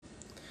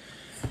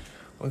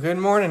Well, good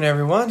morning,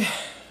 everyone.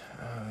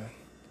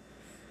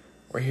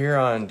 We're here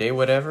on day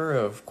whatever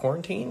of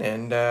quarantine,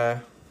 and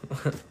we're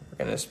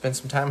gonna spend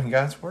some time in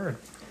God's Word.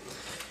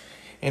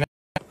 You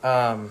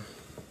know,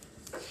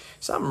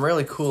 something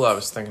really cool I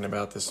was thinking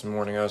about this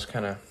morning. I was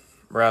kind of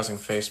browsing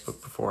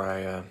Facebook before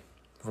I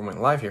went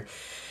live here,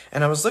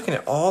 and I was looking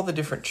at all the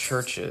different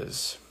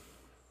churches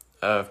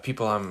of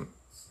people I'm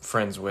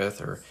friends with,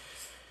 or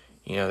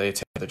they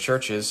attend the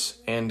churches,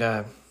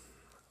 and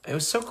it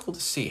was so cool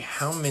to see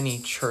how many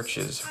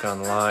churches have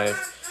gone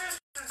live.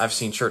 I've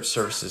seen church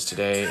services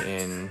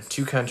today in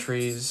 2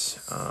 countries,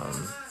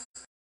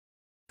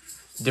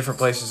 different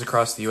places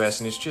across the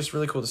U.S., and it's just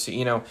really cool to see.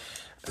 I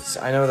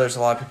know there's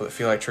a lot of people that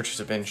feel like churches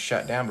have been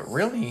shut down, but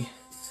really,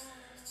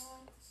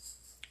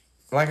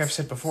 like I've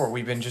said before,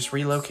 we've been just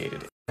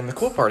relocated. And the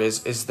cool part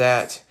is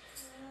that,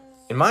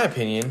 in my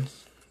opinion,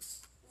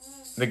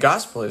 the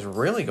gospel is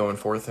really going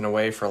forth in a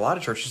way for a lot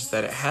of churches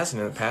that it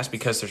hasn't in the past,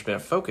 because there's been a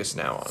focus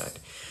now on it.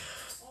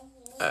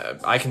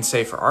 I can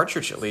say for our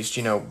church at least,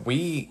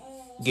 we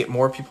get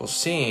more people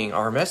seeing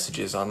our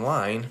messages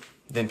online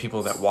than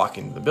people that walk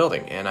into the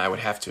building. And I would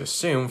have to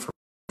assume for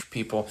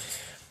people,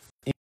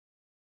 it's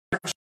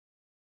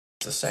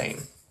the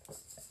same.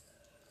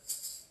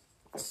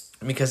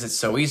 Because it's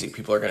so easy.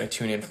 People are going to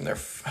tune in from their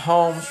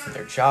homes, from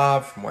their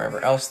job, from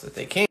wherever else that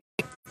they can,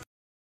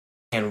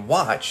 and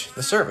watch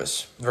the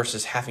service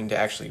versus having to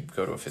actually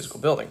go to a physical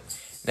building.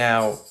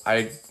 Now,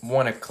 I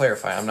want to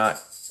clarify, I'm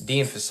not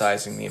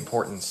de-emphasizing the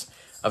importance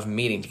of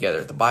meeting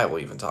together. The Bible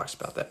even talks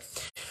about that.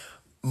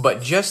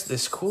 But just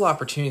this cool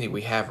opportunity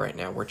we have right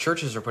now where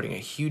churches are putting a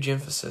huge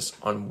emphasis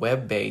on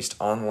web-based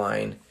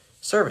online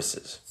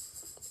services.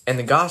 And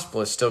the gospel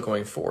is still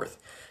going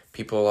forth.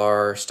 People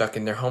are stuck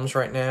in their homes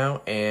right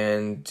now,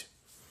 and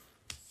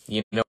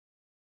where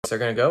they're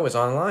going to go is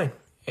online.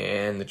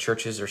 And the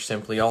churches are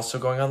simply also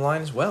going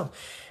online as well.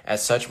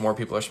 As such, more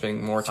people are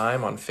spending more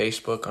time on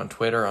Facebook, on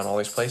Twitter, on all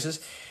these places.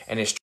 And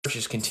as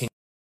churches continue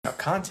to put out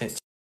content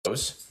to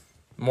those,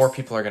 more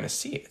people are going to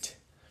see it.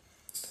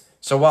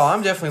 So while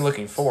I'm definitely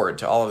looking forward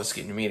to all of us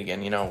getting to meet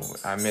again,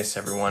 I miss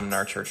everyone in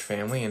our church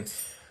family, and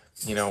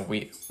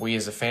we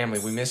as a family,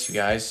 we miss you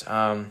guys.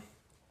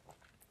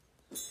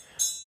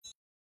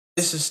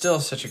 This is still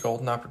such a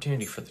golden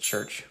opportunity for the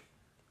church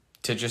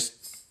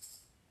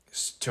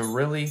to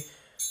really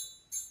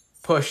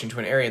push into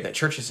an area that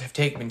churches have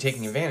been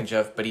taking advantage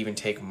of, but even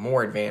take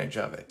more advantage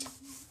of it.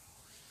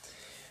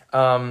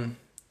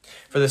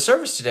 For the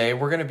service today,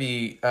 we're going to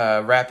be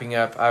wrapping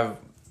up. I've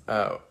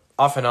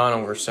off and on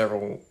over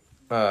several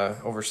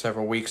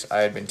weeks, I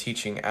had been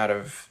teaching out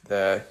of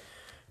the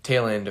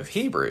tail end of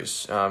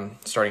Hebrews,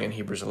 starting in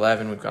Hebrews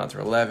 11. We've gone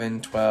through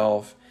 11,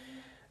 12,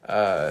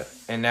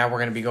 and now we're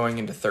going to be going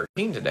into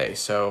 13 today.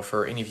 So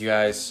for any of you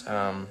guys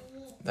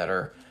that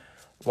are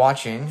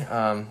watching,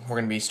 we're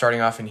going to be starting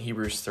off in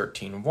Hebrews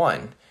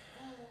 13:1.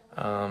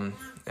 And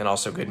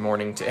also good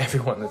morning to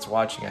everyone that's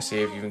watching. I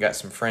see I've even got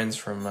some friends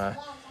from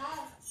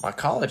my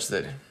college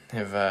that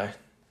have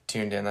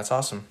tuned in. That's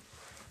awesome.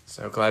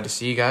 So glad to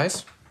see you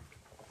guys.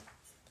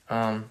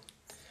 But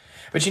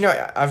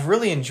I've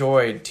really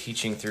enjoyed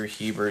teaching through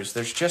Hebrews.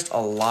 There's just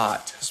a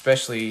lot,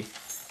 especially,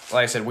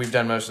 like I said, we've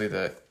done mostly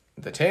the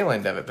tail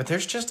end of it, but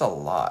there's just a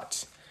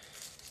lot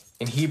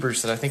in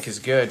Hebrews that I think is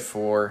good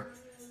for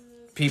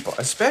people,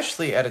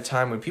 especially at a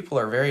time when people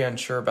are very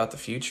unsure about the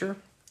future.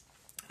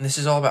 And this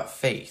is all about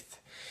faith.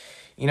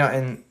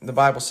 And the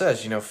Bible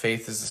says,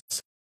 faith is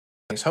the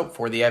things hoped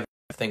for, the evidence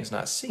of things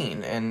not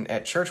seen. And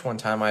at church one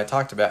time, I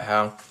talked about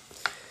how,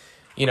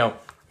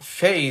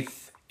 faith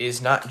is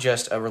not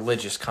just a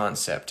religious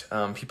concept.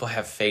 People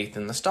have faith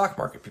in the stock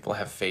market. People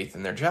have faith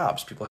in their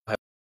jobs. People have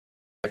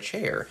their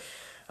chair.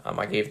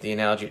 I gave the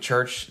analogy at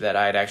church that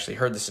I had actually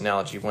heard this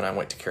analogy when I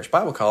went to Charis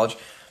Bible College,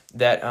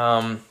 that,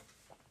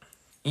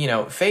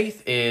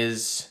 faith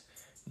is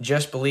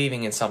just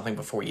believing in something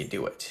before you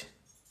do it.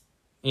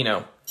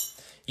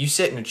 You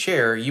sit in a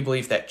chair, you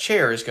believe that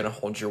chair is going to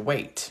hold your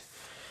weight.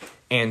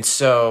 And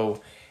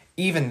so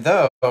even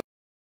though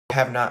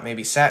have not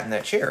maybe sat in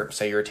that chair,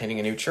 say you're attending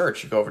a new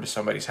church, you go over to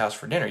somebody's house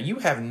for dinner, you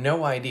have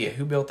no idea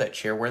who built that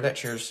chair, where that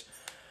chair's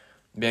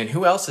been,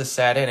 who else has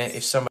sat in it,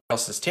 if somebody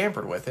else has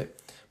tampered with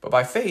it. But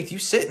by faith, you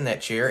sit in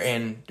that chair,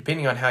 and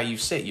depending on how you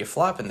sit, you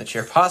flop in the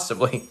chair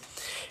possibly.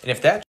 And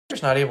if that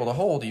chair's not able to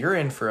hold, you're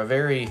in for a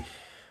very,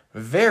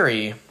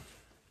 very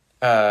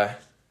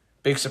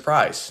big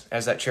surprise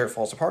as that chair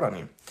falls apart on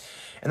you.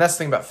 And that's the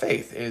thing about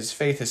faith is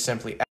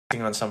simply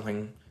acting on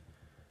something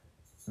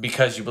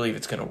because you believe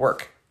it's going to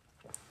work.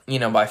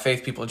 By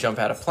faith, people jump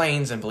out of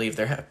planes and believe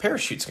their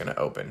parachute's going to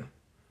open.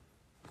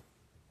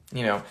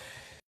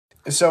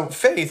 So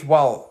faith,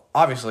 while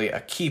obviously a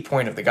key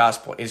point of the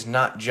gospel, is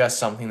not just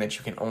something that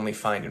you can only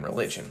find in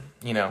religion.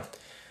 Like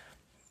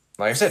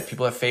I said,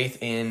 people have faith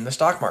in the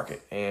stock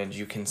market, and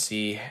you can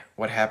see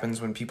what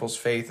happens when people's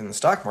faith in the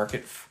stock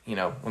market,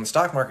 when the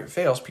stock market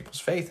fails,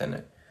 people's faith in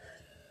it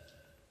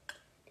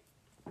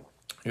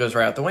goes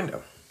right out the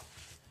window.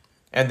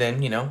 And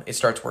then, it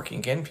starts working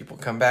again. People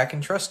come back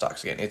and trust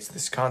stocks again. It's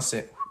this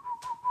constant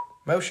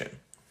motion.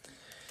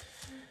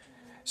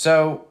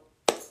 So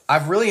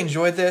I've really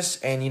enjoyed this,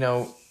 and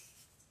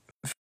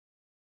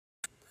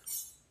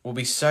will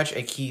be such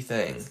a key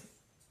thing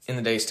in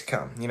the days to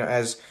come.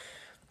 As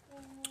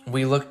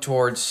we look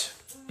towards,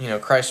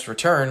 Christ's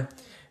return,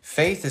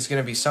 faith is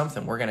going to be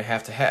something we're going to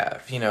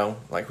have.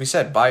 Like we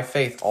said, by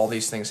faith, all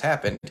these things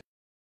happen.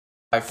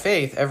 By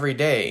faith, every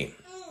day,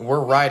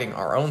 we're writing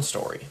our own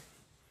story.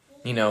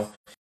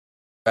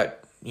 Got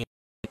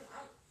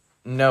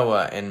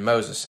Noah and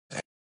Moses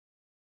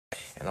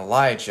and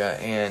Elijah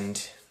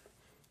and,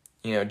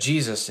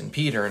 Jesus and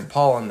Peter and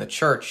Paul and the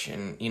church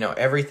and,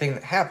 everything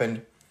that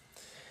happened.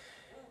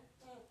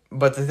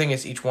 But the thing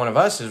is, each one of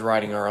us is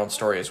writing our own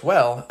story as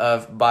well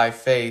of by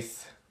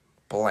faith,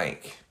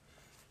 blank.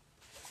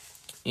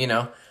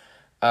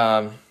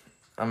 I'm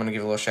going to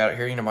give a little shout out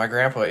here. My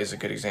grandpa is a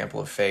good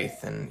example of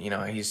faith, and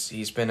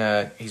he's been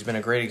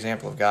a great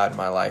example of God in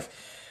my life.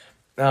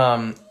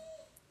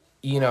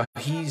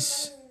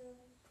 He's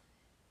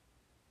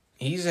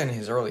in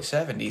his early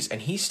 70s,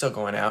 and he's still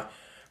going out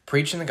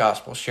preaching the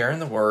gospel, sharing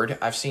the word.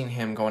 I've seen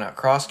him going out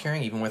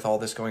cross-carrying, even with all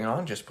this going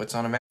on, just puts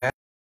on a mask.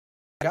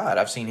 God,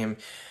 I've seen him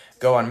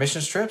go on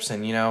missions trips,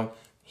 and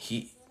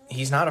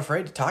he's not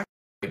afraid to talk.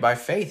 By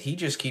faith, he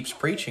just keeps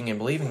preaching and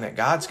believing that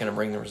God's going to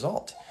bring the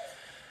result.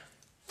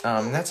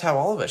 And that's how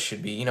all of us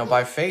should be.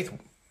 By faith,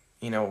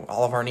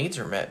 all of our needs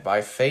are met.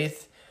 By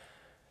faith,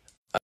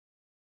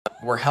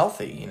 we're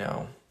healthy.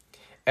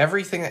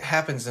 Everything that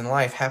happens in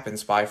life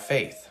happens by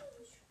faith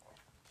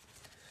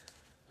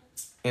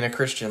in a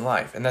Christian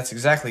life, and that's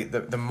exactly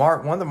the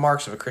mark. One of the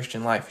marks of a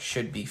Christian life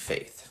should be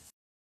faith.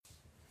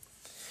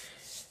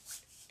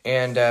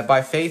 And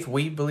by faith,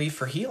 we believe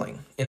for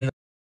healing in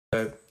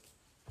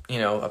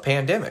a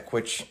pandemic,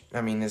 which,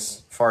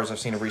 as far as I've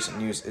seen of recent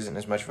news, isn't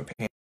as much of a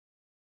pandemic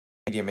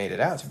as media made it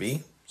out to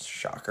be.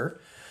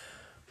 Shocker.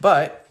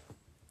 But,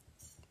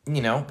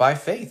 by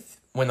faith,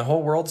 when the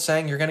whole world's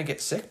saying you're going to get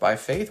sick, by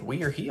faith,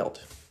 we are healed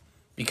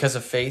because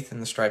of faith in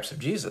the stripes of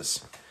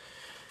Jesus.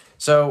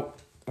 So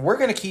we're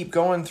going to keep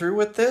going through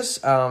with this,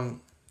 and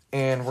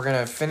we're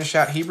going to finish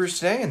out Hebrews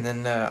today, and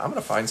then I'm going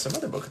to find some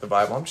other book of the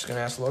Bible. I'm just going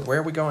to ask the Lord, where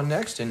are we going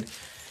next? And,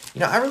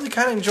 I really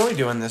kind of enjoy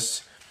doing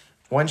this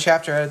one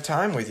chapter at a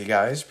time with you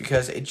guys,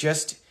 because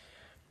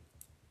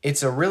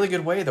it's a really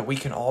good way that we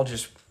can all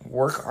just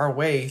work our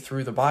way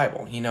through the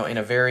Bible, in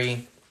a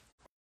very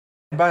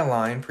by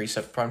line,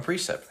 precept upon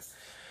precept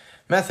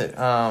method.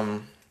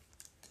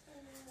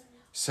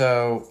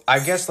 So I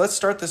guess let's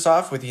start this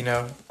off with,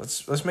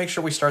 let's make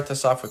sure we start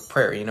this off with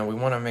prayer. We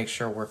want to make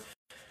sure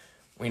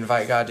we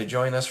invite God to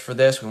join us for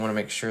this. We want to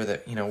make sure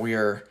that, we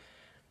are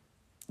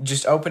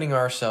just opening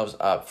ourselves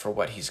up for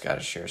what he's got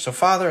to share. So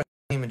Father, in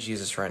the name of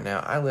Jesus right now,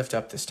 I lift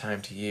up this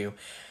time to you.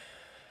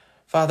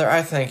 Father,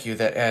 I thank you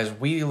that as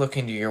we look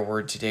into your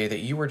word today, that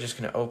you are just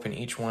going to open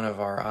each one of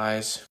our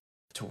eyes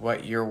to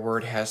what your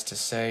word has to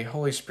say.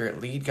 Holy Spirit,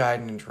 lead, guide,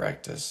 and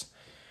direct us.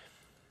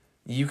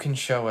 You can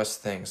show us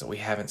things that we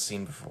haven't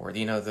seen before.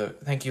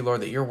 Thank you,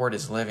 Lord, that your word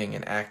is living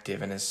and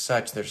active, and as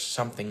such, there's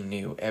something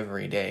new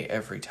every day,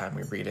 every time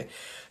we read it.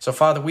 So,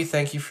 Father, we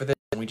thank you for this,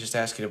 and we just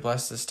ask you to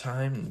bless this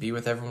time and be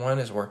with everyone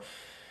as we're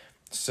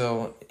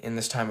still in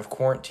this time of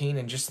quarantine.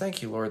 And just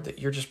thank you, Lord, that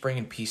you're just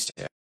bringing peace to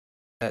everyone,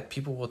 that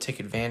people will take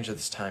advantage of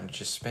this time to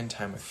just spend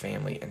time with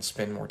family and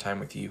spend more time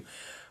with you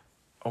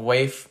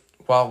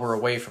while we're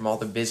away from all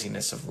the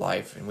busyness of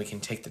life, and we can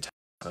take the time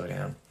to slow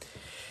down.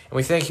 And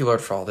we thank you,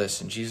 Lord, for all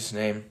this. In Jesus'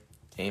 name,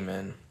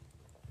 amen.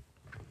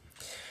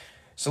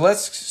 So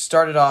let's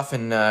start it off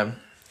in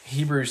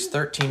Hebrews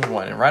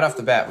 13:1. And right off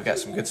the bat, we got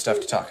some good stuff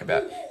to talk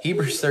about.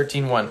 Hebrews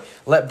 13:1.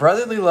 Let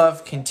brotherly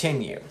love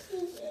continue.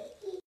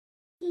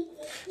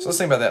 So let's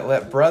think about that.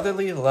 Let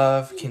brotherly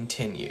love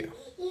continue.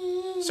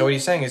 So what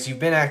he's saying is, you've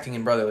been acting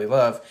in brotherly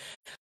love.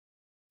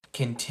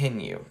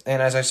 Continue.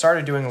 And as I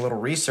started doing a little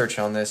research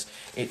on this,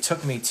 it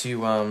took me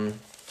to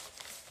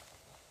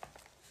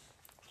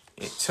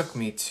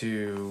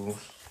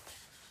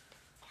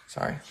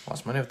sorry,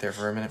 lost my note there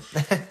for a minute.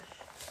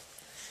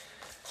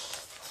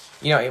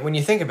 When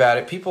you think about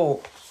it,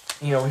 people,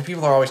 when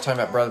people are always talking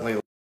about brotherly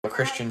love, a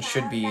Christian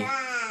should be,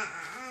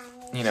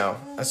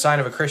 a sign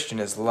of a Christian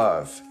is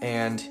love.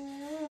 And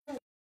the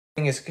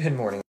thing is, good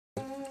morning.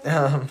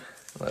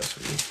 Let's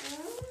read.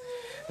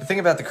 The thing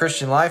about the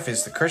Christian life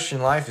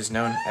is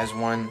known as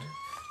one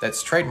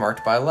that's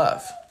trademarked by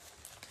love.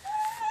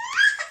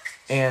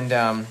 And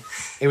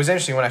it was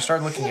interesting when I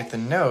started looking at the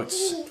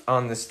notes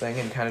on this thing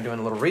and kind of doing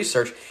a little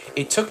research.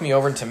 It took me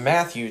over into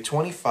Matthew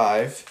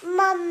 25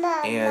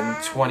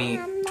 and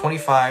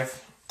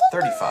 25,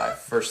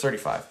 35, verse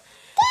 35,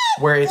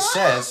 where it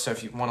says, so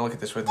if you want to look at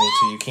this with me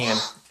too, you can.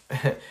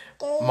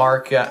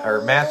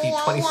 Matthew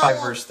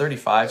 25, verse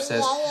 35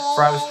 says,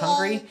 "For I was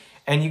hungry,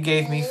 and you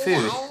gave me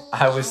food.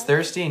 I was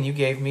thirsty, and you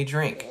gave me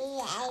drink.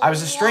 I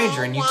was a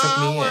stranger, and you took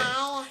me in.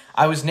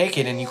 I was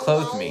naked, and you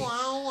clothed me.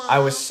 I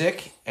was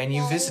sick, and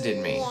you visited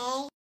me.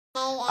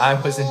 I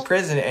was in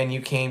prison, and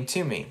you came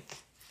to me."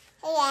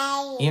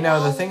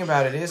 The thing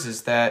about it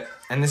is that,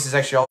 and this is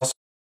actually also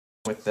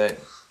with that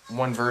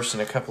one verse in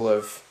a couple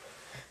of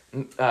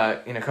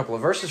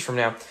verses from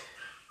now,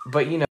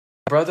 But,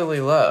 brotherly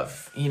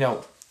love,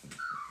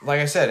 like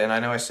I said, and I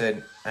know I've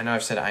said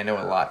I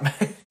know a lot,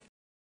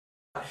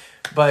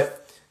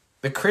 but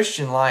the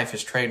Christian life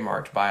is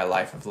trademarked by a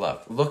life of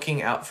love,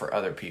 looking out for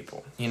other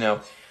people.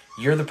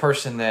 You're the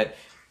person that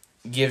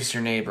gives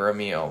your neighbor a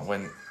meal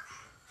when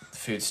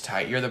food's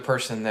tight. You're the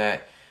person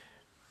that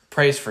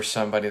prays for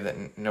somebody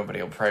that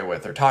nobody will pray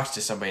with, or talks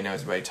to somebody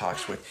nobody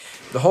talks with.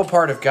 The whole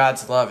part of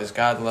God's love is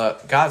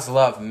God's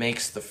love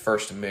makes the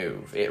first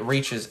move. It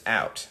reaches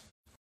out.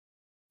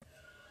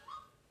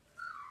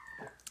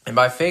 And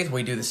by faith,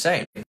 we do the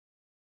same.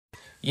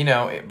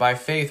 By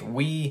faith,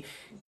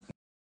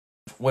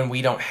 when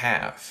we don't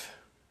have,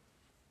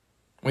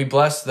 we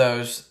bless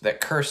those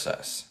that curse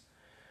us.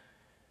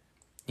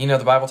 The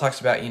Bible talks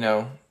about,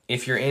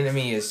 if your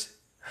enemy is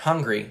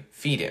hungry,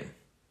 feed him.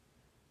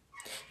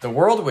 The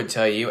world would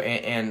tell you,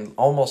 and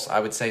almost, I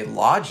would say,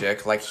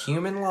 logic, like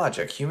human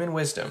logic, human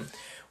wisdom,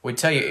 would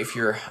tell you if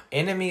your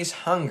enemy's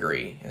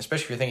hungry,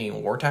 especially if you're thinking a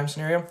wartime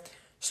scenario,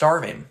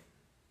 starve him.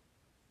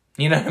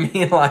 You know what I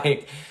mean?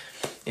 Like,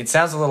 it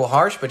sounds a little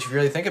harsh, but if you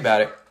really think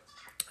about it,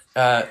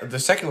 the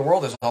secular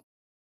world is all.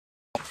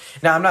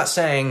 Now, I'm not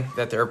saying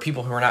that there are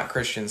people who are not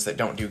Christians that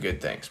don't do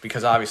good things,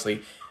 because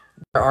obviously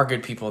there are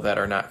good people that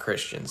are not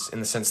Christians in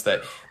the sense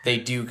that they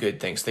do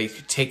good things. They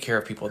take care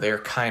of people. They are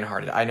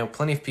kind-hearted. I know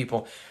plenty of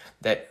people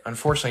that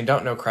unfortunately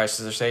don't know Christ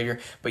as their Savior,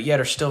 but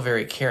yet are still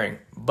very caring.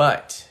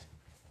 But,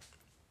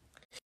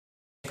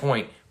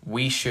 point,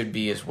 we should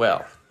be as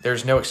well.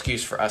 There's no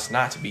excuse for us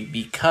not to be,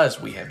 because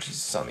we have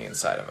Jesus on the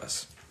inside of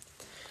us.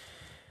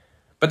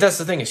 But that's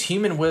the thing, is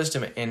human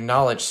wisdom and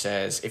knowledge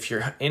says if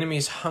your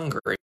enemy's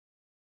hungry,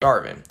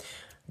 starve him.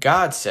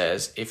 God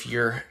says if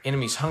your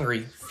enemy's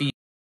hungry, feed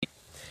him.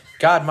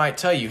 God might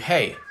tell you,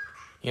 hey,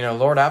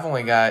 Lord, I've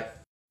only got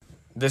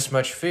this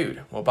much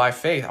food. Well, by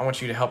faith, I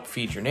want you to help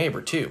feed your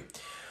neighbor too.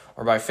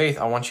 Or by faith,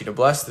 I want you to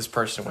bless this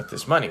person with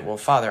this money. Well,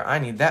 Father, I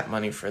need that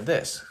money for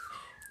this.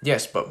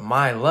 Yes, but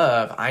my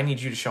love, I need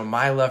you to show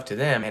my love to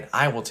them, and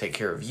I will take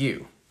care of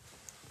you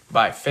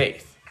by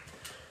faith.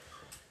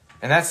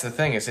 And that's the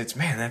thing, is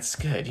that's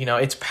good.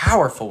 It's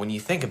powerful when you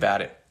think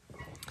about it.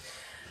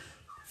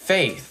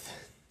 Faith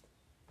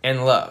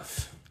and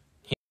love.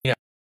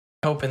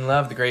 Hope and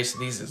love, the grace of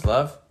these is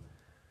love.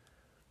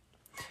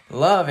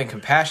 Love and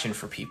compassion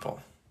for people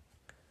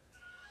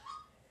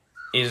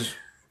is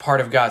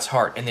part of God's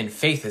heart, and then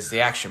faith is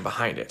the action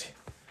behind it.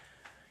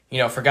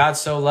 For God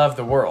so loved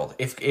the world.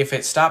 If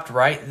it stopped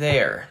right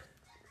there,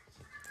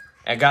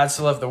 at God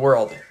so loved the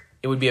world,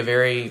 it would be a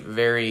very,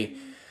 very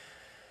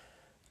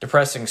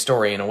depressing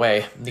story in a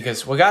way,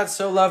 because, God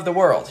so loved the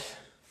world,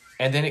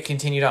 and then it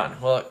continued on.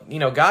 Well,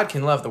 God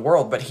can love the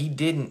world, but he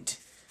didn't.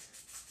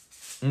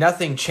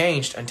 Nothing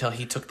changed until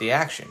he took the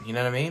action. You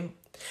know what I mean?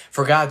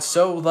 For God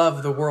so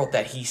loved the world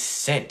that he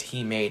sent,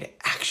 he made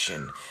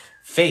action.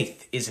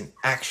 Faith is an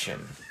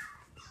action.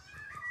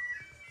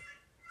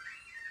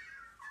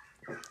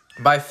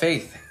 By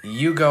faith,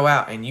 you go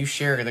out and you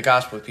share the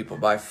gospel with people.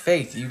 By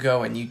faith, you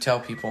go and you tell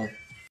people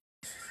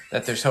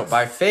that there's hope.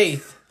 By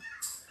faith,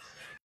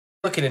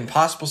 look at an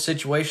impossible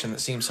situation that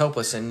seems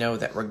hopeless and know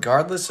that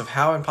regardless of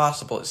how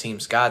impossible it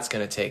seems, God's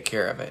going to take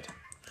care of it.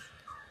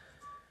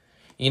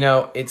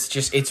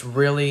 It's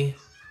really,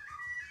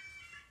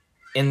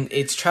 and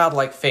it's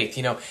childlike faith.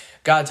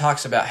 God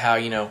talks about how,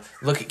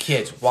 look at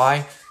kids.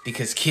 Why?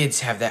 Because kids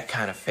have that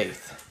kind of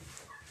faith.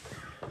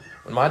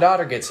 When my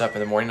daughter gets up in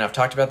the morning, and I've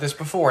talked about this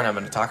before, and I'm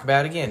going to talk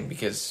about it again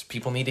because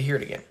people need to hear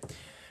it again.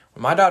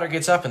 When my daughter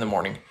gets up in the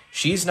morning,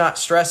 she's not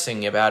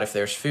stressing about if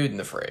there's food in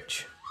the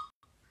fridge.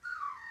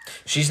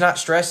 She's not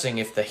stressing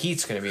if the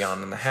heat's going to be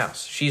on in the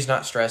house. She's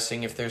not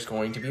stressing if there's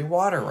going to be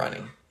water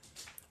running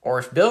or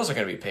if bills are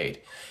going to be paid.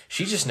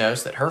 She just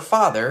knows that her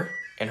father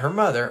and her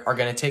mother are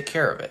going to take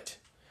care of it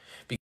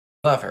because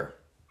they love her.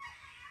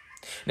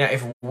 Now,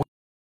 if we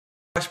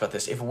talk about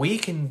this, if we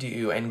can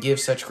do and give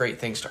such great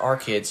things to our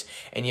kids,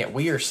 and yet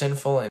we are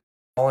sinful and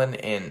fallen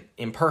and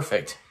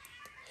imperfect,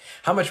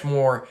 how much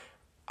more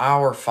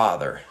our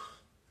Father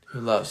who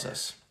loves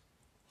us?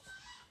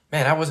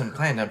 Man, I wasn't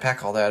planning to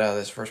unpack all that out of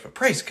this verse, but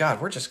praise God,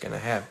 we're just going to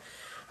have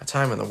a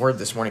time in the Word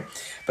this morning.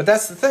 But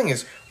that's the thing,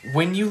 is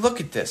when you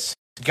look at this,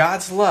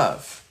 God's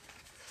love,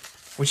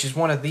 which is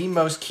one of the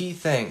most key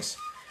things.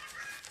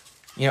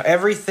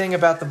 Everything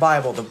about the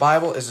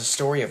Bible is a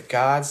story of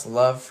God's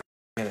love for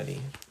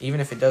humanity. Even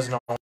if it doesn't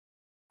all,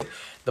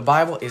 the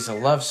Bible is a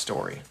love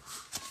story.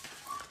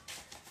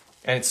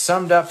 And it's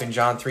summed up in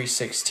John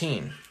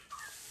 3:16.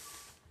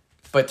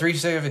 But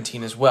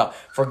 3:17 as well.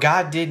 For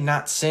God did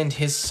not send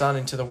his Son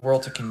into the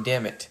world to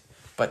condemn it,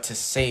 but to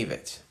save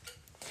it.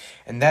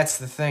 And that's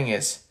the thing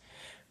is,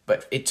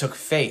 but it took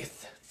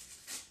faith.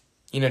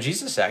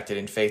 Jesus acted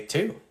in faith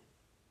too.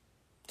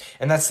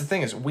 And that's the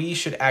thing is, we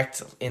should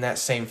act in that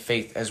same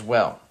faith as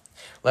well.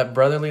 Let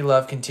brotherly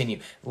love continue.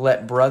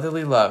 Let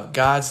brotherly love,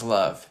 God's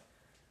love,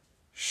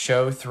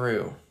 show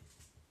through.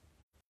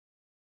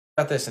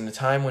 About this, in a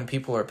time when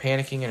people are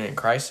panicking and in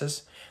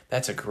crisis,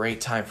 that's a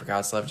great time for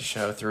God's love to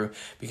show through.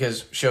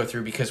 Because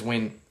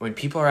when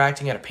people are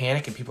acting out of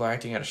panic and people are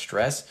acting out of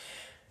stress,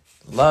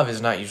 Love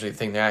is not usually the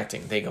thing they're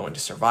acting. They go into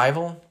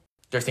survival.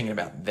 They're thinking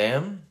about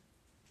them.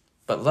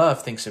 But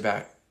love thinks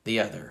about the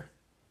other.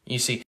 You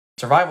see,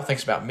 survival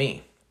thinks about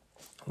me.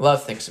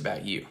 Love thinks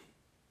about you.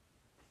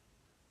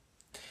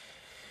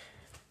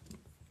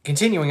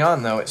 Continuing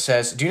on, though, it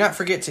says, do not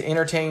forget to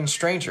entertain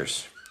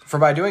strangers, for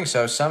by doing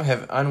so, some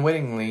have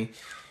unwittingly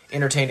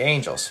entertained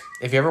angels.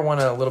 If you ever want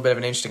a little bit of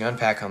an interesting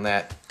unpack on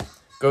that,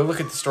 go look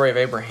at the story of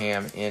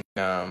Abraham.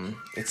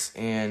 It's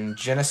in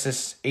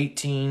Genesis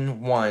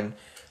 18:1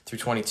 through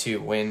 22,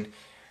 when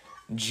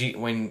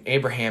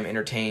Abraham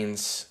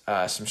entertains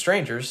some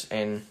strangers,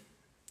 and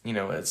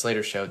it's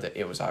later showed that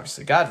it was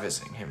obviously God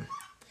visiting him.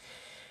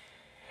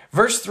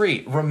 Verse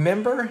 3,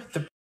 remember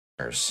the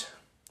prisoners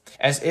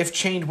as if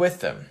chained with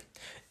them,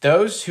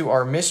 those who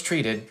are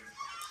mistreated,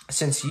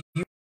 since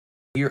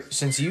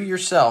you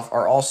yourself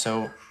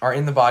are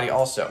in the body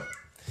also.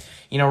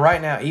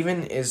 Right now,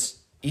 even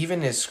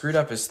as screwed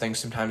up as things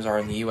sometimes are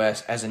in the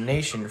U.S., as a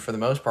nation, for the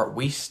most part,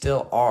 we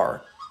still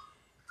are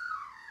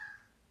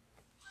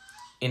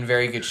in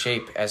very good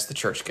shape as the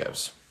church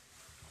goes.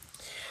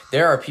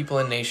 There are people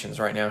in nations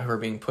right now who are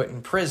being put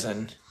in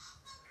prison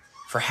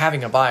for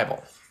having a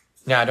Bible.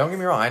 Now, don't get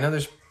me wrong. I know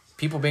there's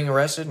people being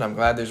arrested, and I'm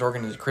glad there's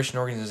Christian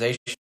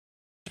organizations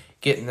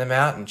getting them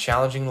out and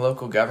challenging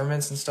local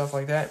governments and stuff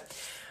like that.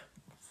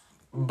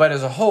 But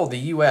as a whole, the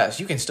U.S.,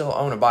 you can still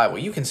own a Bible.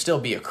 You can still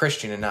be a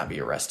Christian and not be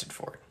arrested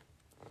for it.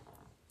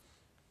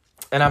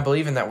 And I'm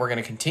believing that we're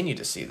going to continue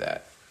to see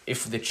that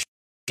if the church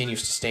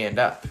continues to stand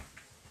up.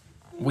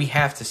 We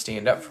have to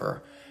stand up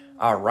for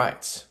our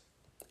rights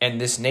and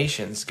this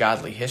nation's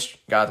godly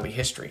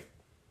history.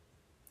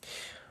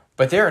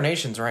 But there are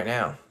nations right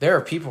now, there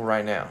are people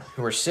right now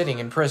who are sitting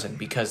in prison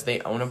because they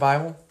own a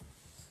Bible,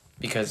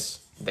 because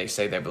they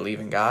say they believe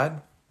in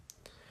God,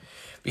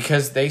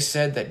 because they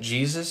said that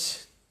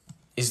Jesus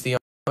is the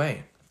only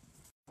way.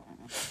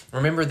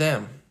 Remember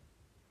them.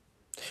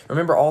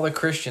 Remember all the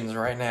Christians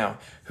right now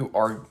who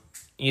are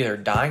either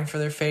dying for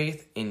their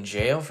faith, in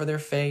jail for their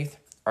faith,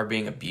 are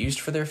being abused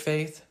for their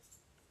faith.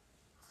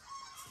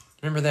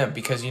 Remember them,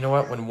 because you know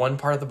what? When one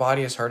part of the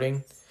body is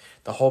hurting,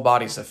 the whole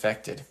body is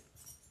affected.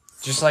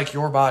 Just like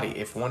your body.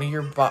 If one of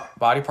your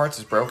body parts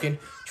is broken,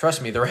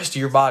 trust me, the rest of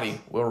your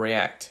body will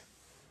react.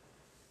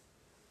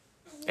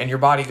 And your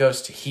body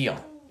goes to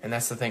heal. And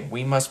that's the thing.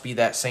 We must be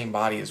that same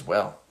body as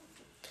well.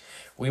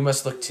 We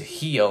must look to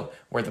heal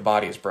where the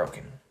body is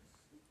broken.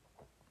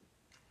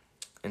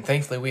 And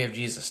thankfully, we have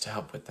Jesus to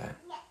help with that.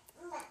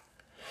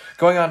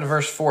 Going on to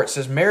verse 4, it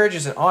says, marriage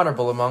is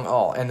honorable among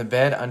all, and the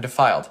bed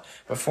undefiled.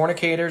 But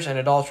fornicators and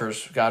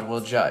adulterers God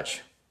will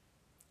judge.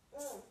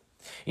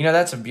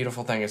 That's a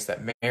beautiful thing, is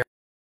that marriage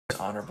is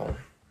honorable.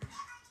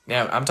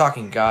 Now, I'm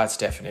talking God's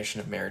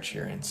definition of marriage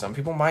here, and some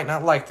people might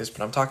not like this,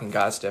 but I'm talking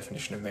God's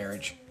definition of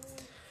marriage.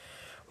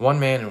 One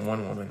man and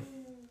one woman.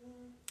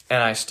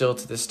 And I still,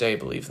 to this day,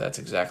 believe that's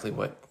exactly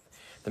what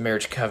the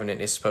marriage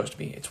covenant is supposed to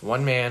be. It's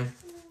one man,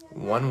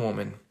 one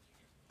woman.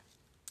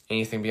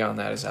 Anything beyond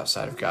that is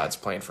outside of God's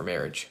plan for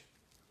marriage.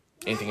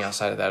 Anything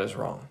outside of that is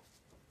wrong.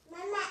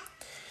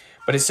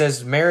 But it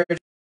says marriage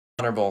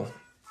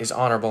is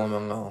honorable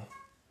among all,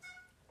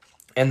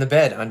 and the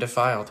bed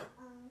undefiled.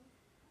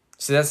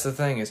 See, that's the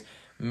thing, is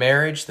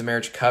marriage, the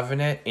marriage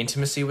covenant,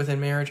 intimacy within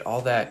marriage,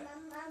 all that,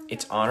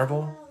 it's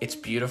honorable, it's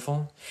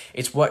beautiful,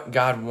 it's what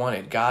God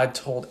wanted. God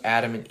told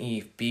Adam and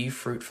Eve, be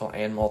fruitful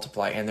and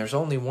multiply, and there's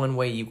only one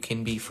way you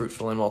can be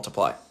fruitful and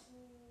multiply.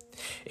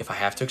 If I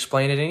have to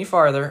explain it any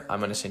farther, I'm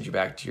going to send you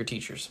back to your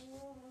teachers.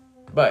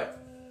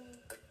 But,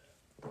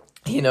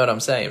 you know what I'm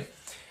saying?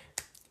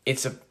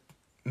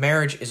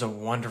 Marriage is a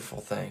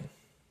wonderful thing.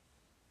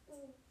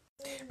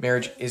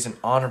 Marriage is an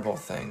honorable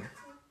thing.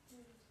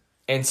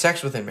 And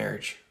sex within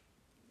marriage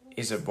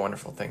is a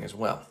wonderful thing as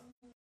well.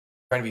 I'm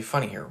trying to be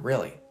funny here,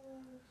 really.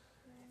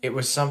 It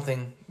was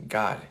something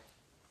God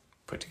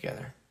put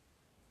together.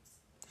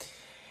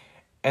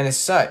 And as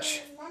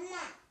such,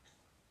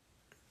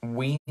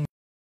 we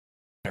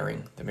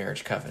honoring the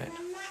marriage covenant.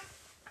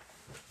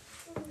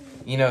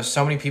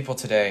 So many people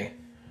today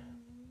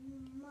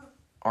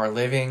are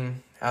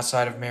living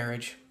outside of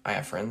marriage. I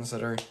have friends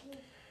that are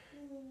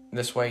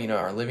this way,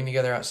 are living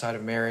together outside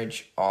of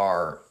marriage,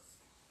 are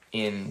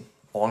in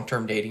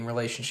long-term dating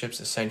relationships,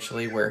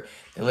 essentially, where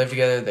they live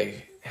together,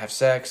 they have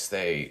sex,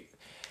 they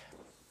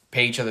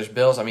pay each other's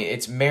bills. I mean,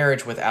 it's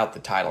marriage without the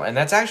title. And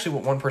that's actually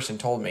what one person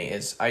told me.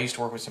 Is I used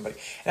to work with somebody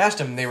and asked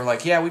them, they were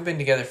like, yeah, we've been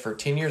together for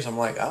 10 years. I'm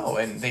like, oh,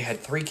 and they had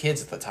 3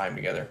 kids at the time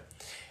together.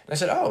 And I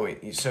said, oh,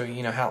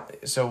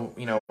 so,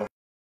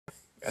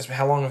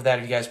 how long of that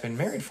have you guys been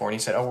married for? And he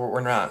said, oh, we're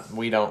not,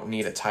 we don't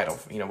need a title.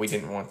 We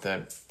didn't want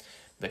the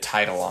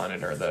title on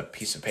it or the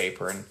piece of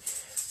paper. And,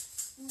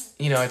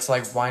 it's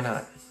like, why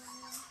not?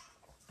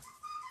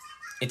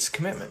 It's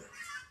commitment.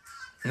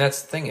 And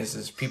that's the thing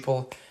is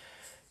people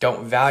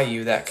don't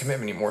value that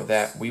commitment anymore,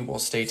 that we will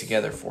stay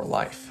together for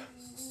life.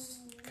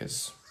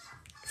 Because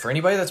for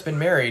anybody that's been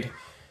married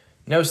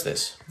knows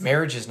this,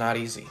 marriage is not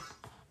easy.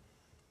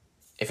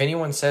 If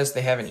anyone says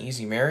they have an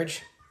easy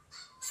marriage,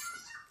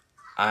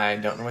 I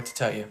don't know what to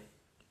tell you.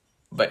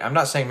 But I'm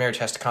not saying marriage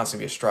has to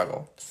constantly be a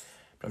struggle.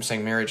 But I'm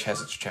saying marriage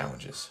has its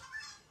challenges.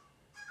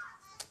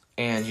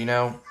 And,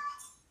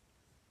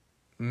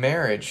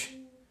 marriage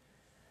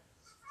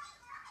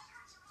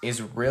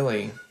is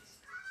really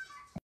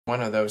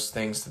one of those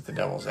things that the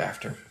devil's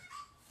after.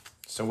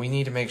 So we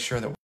need to make sure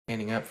that we're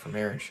standing up for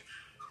marriage.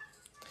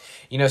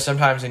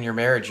 Sometimes in your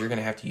marriage, you're going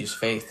to have to use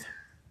faith.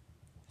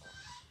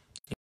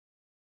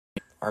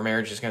 Our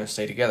marriage is going to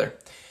stay together.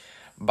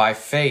 By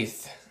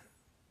faith,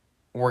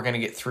 we're going to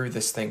get through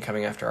this thing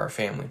coming after our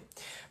family.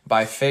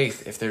 By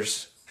faith, if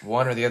there's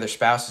one or the other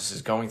spouses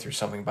is going through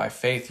something, by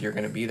faith, you're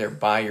going to be there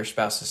by your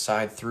spouse's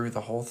side through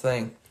the whole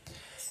thing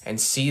and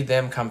see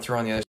them come through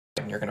on the other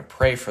side, and you're going to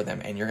pray for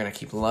them, and you're going to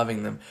keep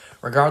loving them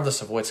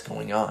regardless of what's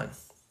going on.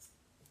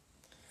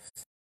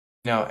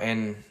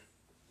 And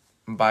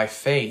by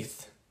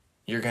faith,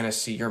 you're going to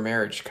see your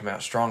marriage come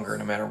out stronger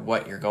no matter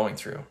what you're going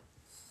through.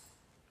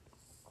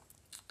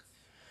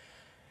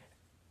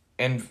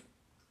 And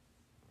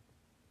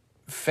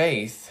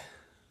faith,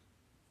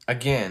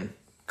 again,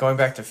 going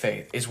back to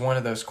faith, is one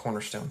of those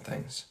cornerstone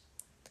things.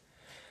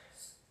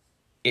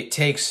 It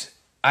takes,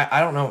 I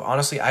don't know,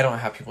 honestly, I don't know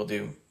how people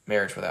do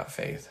marriage without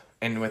faith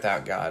and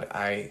without God.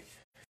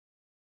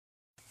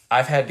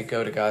 I've had to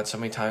go to God so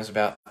many times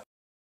about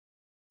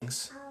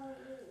things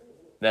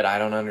that I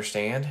don't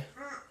understand.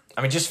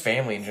 I mean, just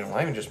family in general,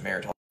 not even just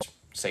marriage. I'll just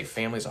say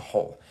family as a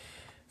whole.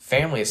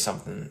 Family is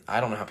something,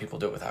 I don't know how people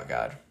do it without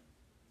God.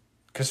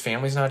 Because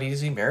family's not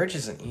easy. Marriage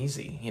isn't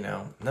easy,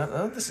 None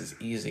of this is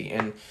easy.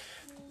 And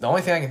the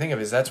only thing I can think of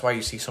is that's why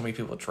you see so many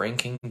people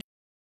drinking,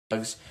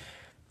 drugs,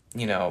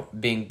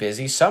 being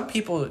busy. Some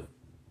people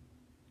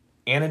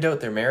antidote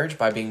their marriage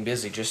by being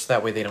busy just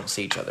that way they don't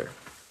see each other.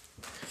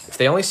 If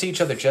they only see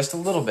each other just a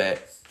little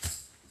bit,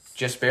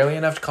 just barely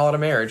enough to call it a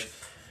marriage,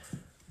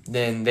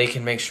 then they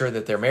can make sure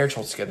that their marriage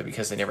holds together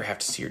because they never have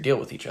to see or deal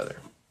with each other.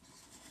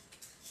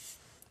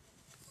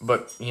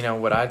 But,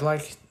 what I'd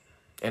like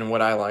and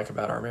what I like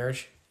about our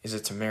marriage is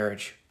it's a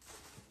marriage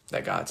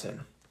that God's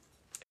in.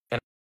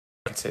 And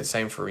I can say the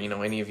same for,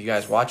 any of you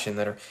guys watching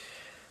that are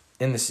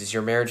in this, is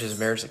your marriage is a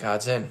marriage that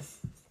God's in.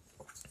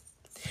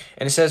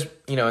 And it says,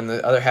 in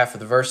the other half of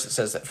the verse, it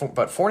says that,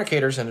 but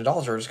fornicators and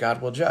adulterers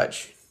God will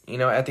judge.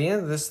 At the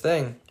end of this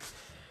thing,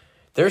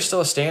 there's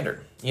still a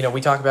standard.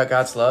 We talk about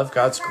God's love,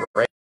 God's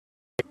grace,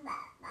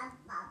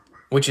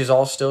 which is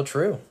all still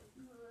true.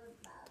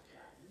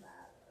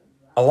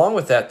 Along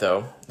with that,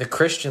 though, the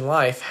Christian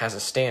life has a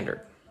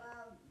standard.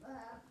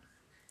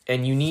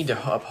 And you need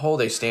to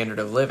uphold a standard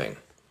of living.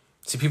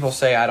 See, people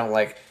say, I don't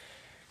like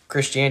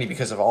Christianity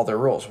because of all their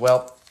rules.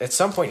 Well, at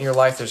some point in your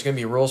life, there's going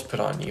to be rules put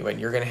on you, and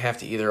you're going to have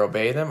to either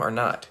obey them or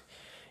not.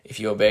 If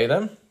you obey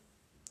them,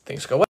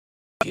 things go well.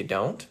 If you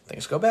don't,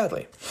 things go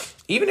badly.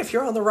 Even if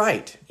you're on the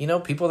right,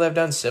 people that have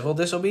done civil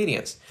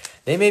disobedience,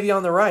 they may be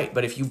on the right,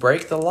 but if you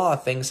break the law,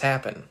 things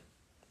happen.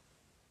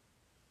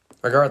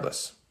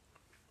 Regardless.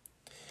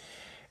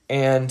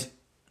 And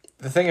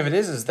the thing of it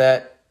is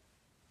that,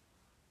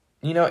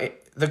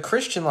 the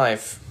Christian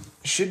life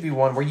should be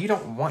one where you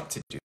don't want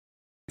to do.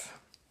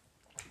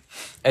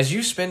 As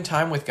you spend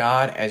time with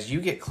God, as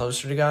you get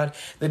closer to God,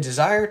 the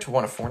desire to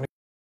want to fornicate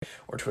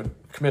or to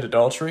commit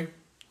adultery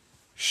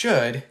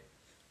should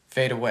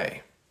fade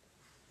away.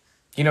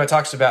 It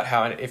talks about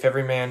how if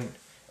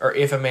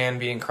a man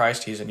be in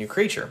Christ, he's a new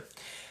creature.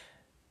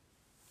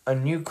 A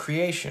new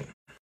creation.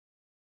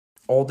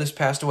 Old is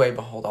passed away,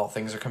 behold, all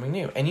things are coming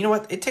new. And you know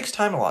what? It takes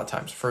time a lot of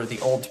times for the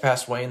old to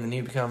pass away and the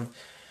new to come.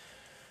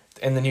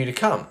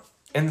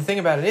 And the thing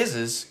about it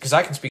is because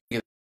I can speak,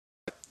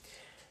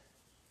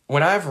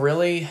 when I've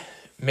really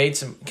made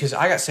because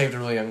I got saved at a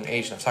really young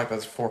age, and I've talked about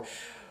this before,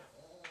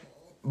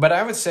 but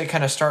I would say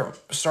kind of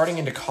starting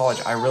into college,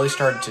 I really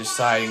started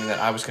deciding that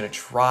I was going to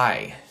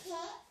try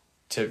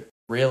to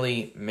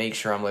really make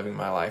sure I'm living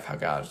my life how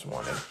God has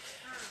wanted.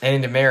 And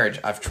into marriage,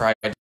 I've tried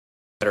to be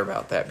better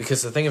about that,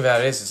 because the thing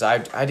about it is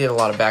I did a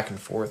lot of back and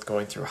forth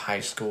going through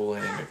high school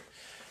and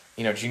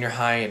into, junior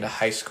high into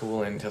high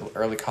school and into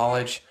early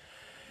college.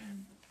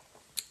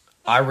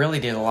 I really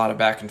did a lot of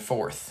back and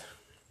forth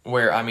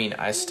where,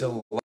 I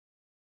still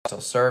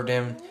served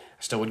him.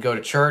 I still would go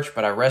to church,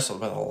 but I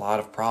wrestled with a lot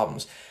of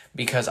problems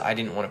because I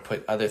didn't want to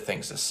put other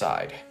things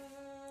aside.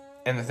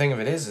 And the thing of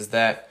it is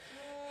that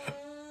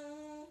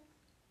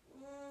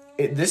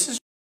this is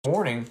a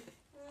warning,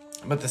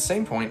 but at the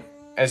same point,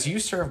 as you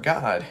serve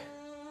God,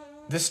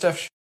 this stuff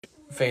should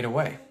fade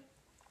away.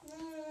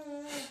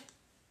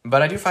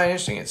 But I do find it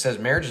interesting. It says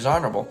marriage is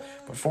honorable,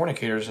 but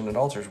fornicators and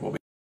adulterers will be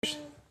judged.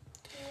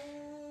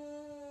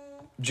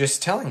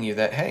 Just telling you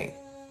that, hey,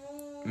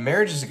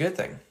 marriage is a good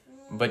thing,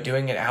 but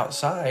doing it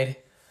outside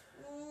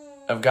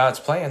of God's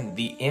plan,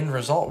 the end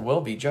result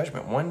will be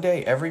judgment. One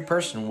day, every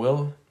person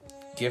will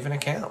give an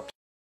account.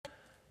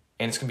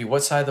 And it's going to be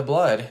what side of the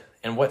blood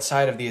and what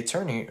side of the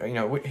attorney,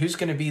 who's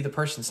going to be the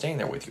person staying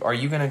there with you. Are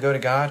you going to go to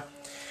God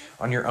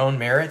on your own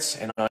merits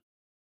and on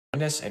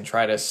goodness and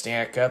try to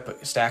stack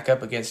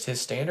up against his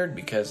standard?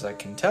 Because I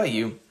can tell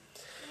you,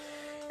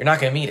 you're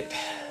not going to meet it.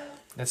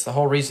 That's the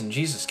whole reason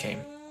Jesus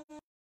came.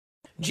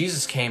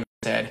 Jesus came and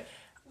said,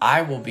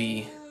 I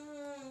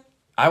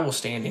will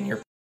stand in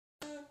your.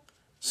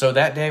 So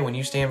that day when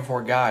you stand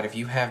before God, if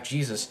you have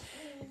Jesus,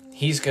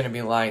 he's going to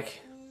be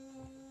like,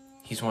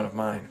 he's one of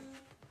mine.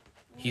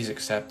 He's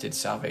accepted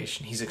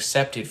salvation. He's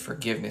accepted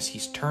forgiveness.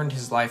 He's turned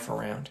his life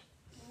around.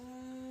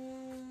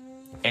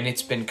 And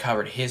it's been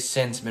covered. His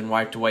sins have been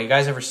wiped away. You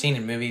guys ever seen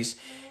in movies,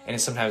 and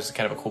it's sometimes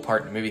kind of a cool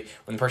part in the movie,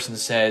 when the person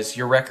says,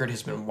 your record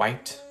has been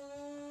wiped?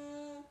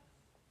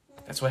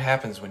 That's what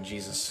happens when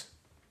Jesus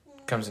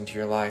comes into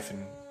your life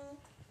and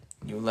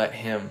you let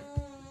him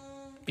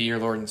be your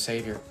Lord and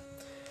Savior.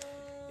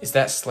 Is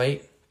that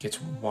slate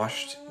gets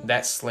washed,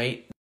 that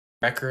slate,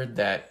 record,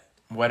 that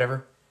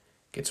whatever,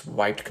 gets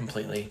wiped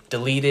completely,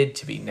 deleted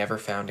to be never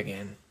found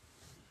again.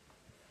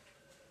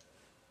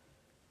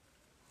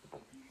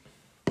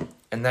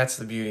 And that's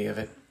the beauty of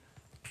it,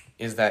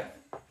 is that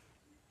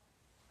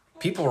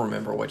people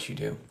remember what you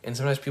do, and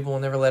sometimes people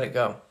will never let it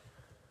go.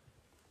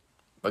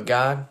 But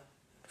God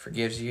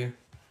forgives you,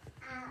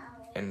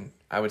 and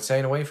I would say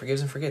in a way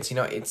forgives and forgets.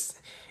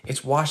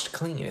 It's washed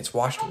clean. It's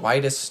washed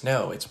white as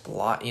snow. It's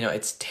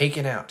it's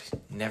taken out. It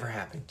never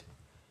happened.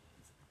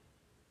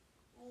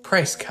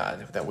 Praise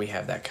God that we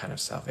have that kind of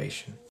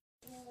salvation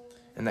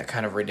and that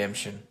kind of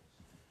redemption.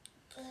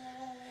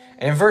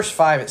 And in verse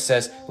 5 it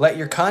says, let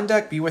your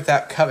conduct be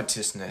without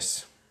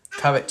covetousness.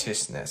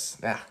 Covetousness.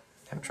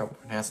 Having trouble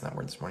pronouncing that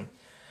word this morning.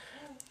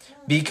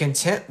 Be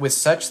content with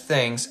such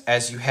things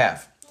as you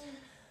have.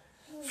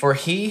 For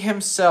he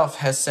himself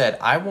has said,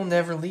 I will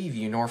never leave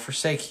you nor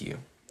forsake you.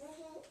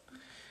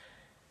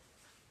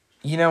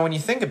 When you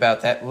think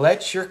about that,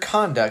 let your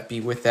conduct be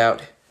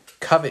without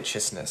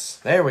covetousness.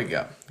 There we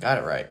go. Got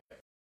it right.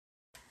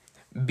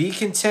 Be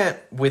content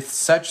with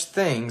such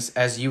things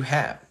as you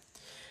have.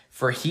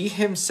 For he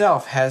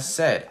himself has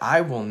said,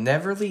 I will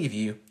never leave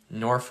you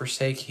nor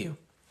forsake you.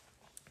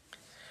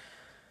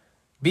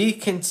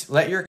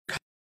 Let your conduct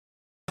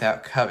be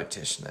without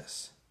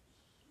covetousness.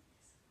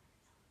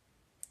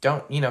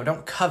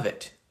 Don't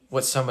covet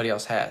what somebody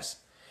else has.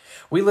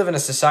 We live in a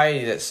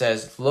society that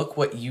says, look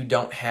what you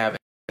don't have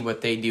and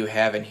what they do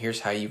have, and here's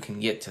how you can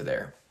get to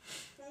there.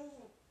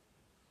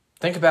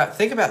 Think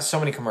about so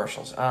many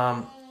commercials.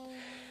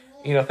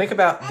 Think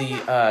about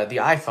the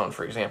iPhone,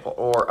 for example,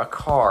 or a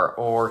car,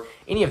 or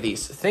any of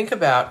these. Think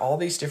about all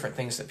these different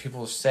things that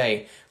people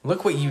say,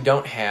 look what you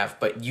don't have,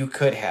 but you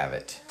could have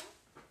it.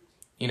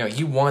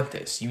 You want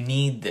this. You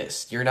need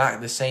this. You're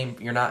not the same.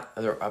 You're not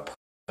a person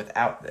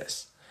without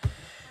this.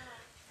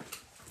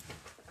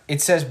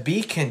 It says,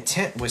 be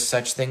content with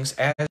such things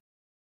as you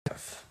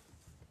have.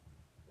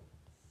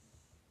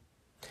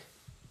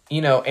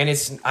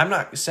 And I'm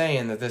not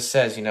saying that this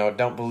says,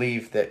 don't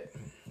believe that,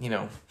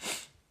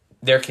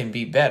 there can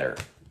be better.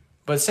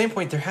 But at the same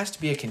point, there has to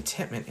be a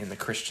contentment in the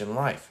Christian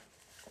life.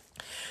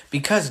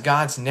 Because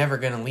God's never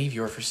going to leave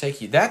you or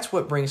forsake you. That's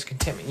what brings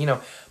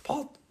contentment.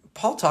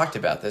 Paul talked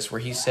about this, where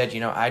he said,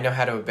 I know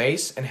how to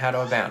abase and how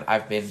to abound.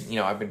 I've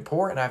been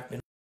poor and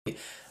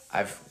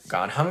I've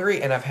gone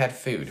hungry and I've had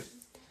food.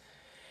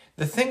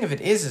 The thing of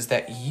it is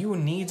that you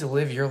need to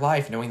live your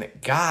life knowing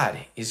that God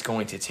is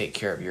going to take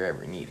care of your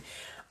every need.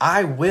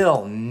 I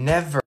will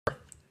never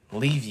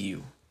leave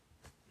you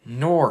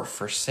nor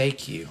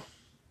forsake you.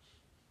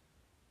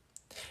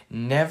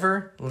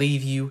 Never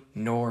leave you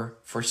nor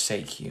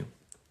forsake you.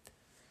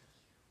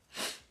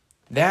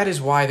 That is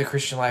why the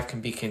Christian life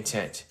can be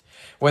content.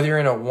 Whether you're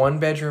in a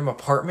 1-bedroom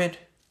apartment,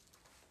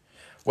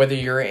 whether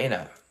you're in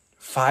a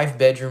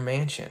 5-bedroom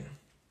mansion,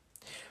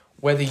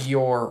 whether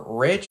you're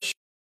rich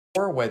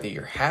or whether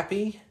you're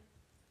happy,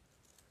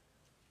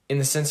 in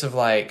the sense of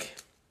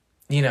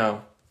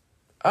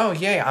oh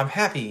yeah, I'm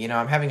happy,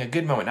 I'm having a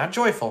good moment, not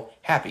joyful,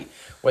 happy.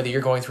 Whether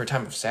you're going through a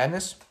time of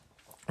sadness,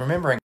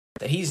 remembering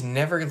that he's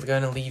never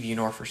going to leave you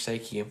nor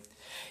forsake you.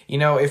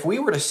 If we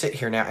were to sit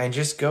here now and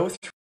just go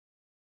through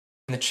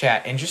in the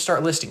chat and just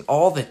start listing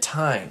all the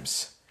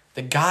times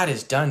that God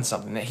has done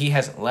something, that he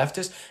hasn't left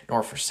us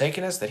nor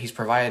forsaken us, that he's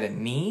provided a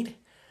need,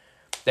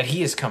 that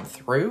he has come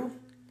through,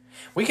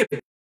 we could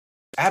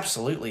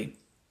absolutely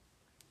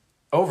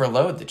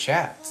overload the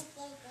chat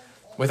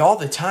with all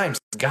the times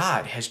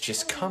God has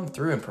just come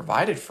through and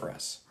provided for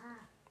us.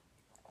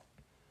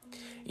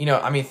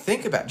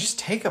 Just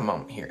take a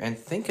moment here and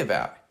think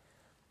about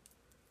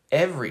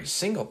every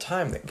single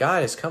time that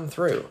God has come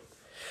through.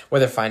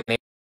 Whether financially,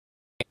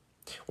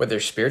 whether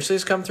spiritually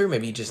has come through,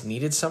 maybe you just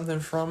needed something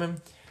from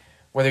him.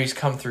 Whether he's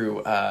come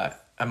through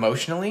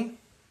emotionally.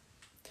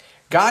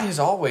 God has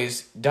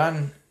always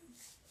been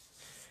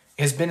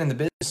in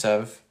the business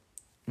of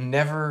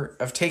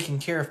taking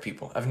care of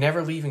people, of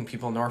never leaving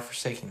people nor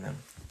forsaking them.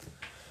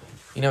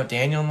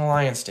 Daniel in the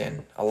lion's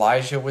den,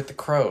 Elijah with the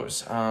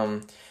crows,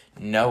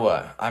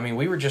 Noah.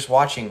 We were just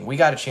watching, we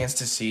got a chance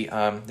to see,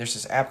 there's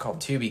this app called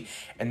Tubi,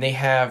 and they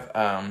have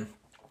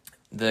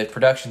the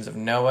productions of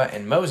Noah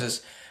and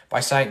Moses by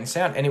Sight and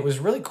Sound. And it was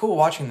really cool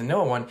watching the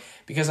Noah one,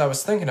 because I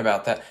was thinking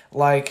about that.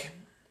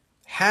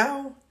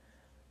 How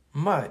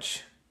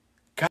much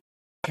God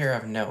took care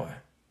of Noah.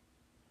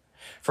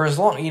 For as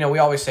long, we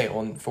always say,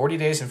 well, 40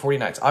 days and 40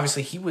 nights.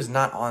 Obviously, he was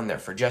not on there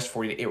for just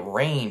 40 days. It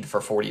rained for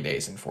 40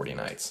 days and 40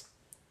 nights.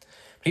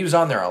 But he was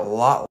on there a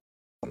lot longer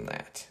than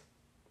that.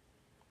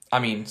 I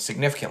mean,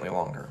 significantly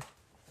longer.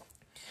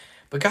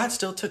 But God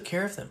still took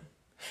care of them.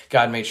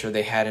 God made sure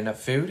they had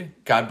enough food.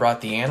 God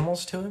brought the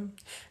animals to him.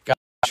 God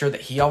made sure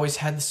that he always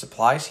had the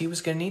supplies he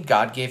was going to need.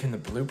 God gave him the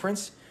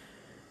blueprints.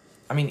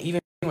 I mean,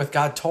 even with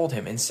God told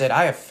him and said,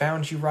 I have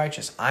found you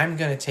righteous. I'm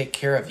going to take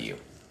care of you.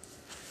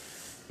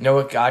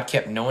 Noah, God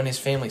kept Noah and his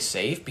family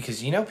safe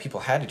because,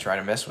 people had to try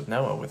to mess with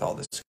Noah with all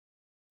this.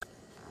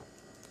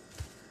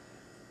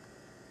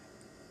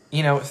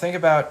 Think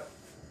about,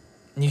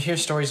 you hear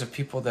stories of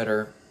people that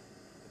are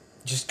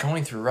just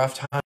going through rough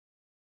times,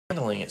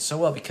 handling it so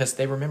well because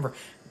they remember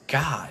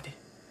God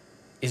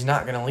is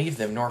not going to leave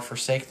them nor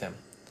forsake them.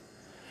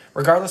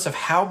 Regardless of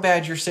how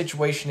bad your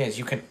situation is,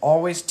 you can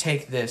always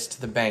take this to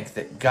the bank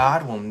that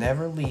God will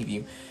never leave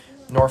you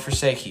nor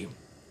forsake you.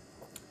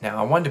 Now,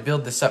 I wanted to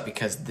build this up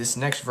because this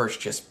next verse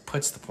just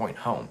puts the point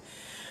home.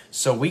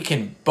 So we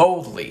can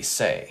boldly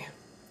say,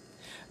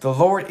 the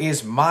Lord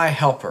is my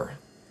helper.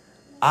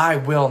 I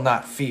will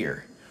not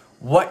fear.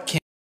 What can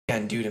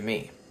man do to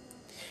me?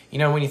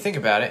 When you think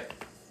about it,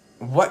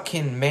 what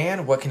can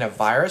a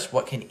virus,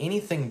 what can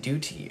anything do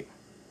to you?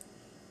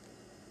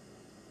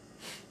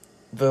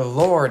 The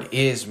Lord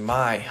is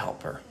my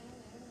helper.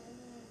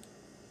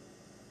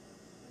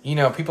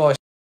 People always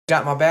say,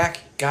 got my back,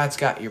 God's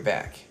got your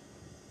back.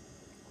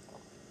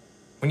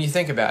 When you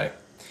think about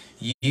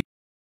it,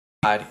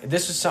 God,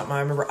 this is something I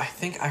remember, I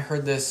think I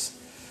heard this,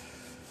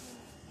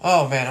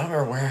 I don't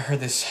remember where I heard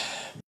this.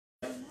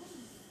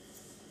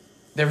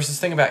 There was this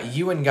thing about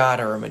you and God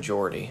are a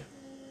majority.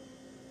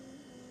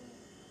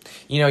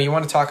 You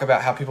want to talk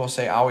about how people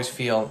say, I always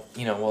feel,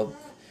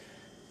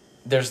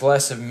 there's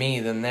less of me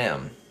than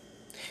them.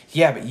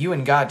 Yeah, but you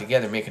and God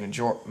together make a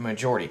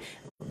majority.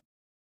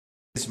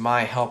 Is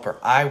my helper.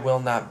 I will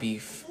not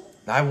fear.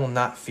 I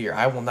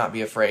will not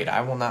be afraid.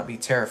 I will not be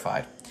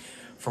terrified.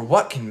 For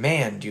what can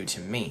man do to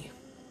me?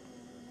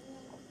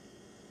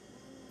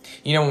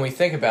 When we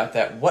think about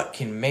that, what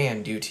can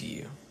man do to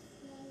you?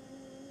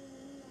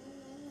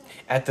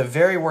 At the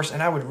very worst,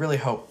 and I would really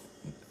hope,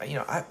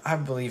 I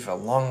believe a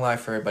long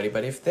life for everybody,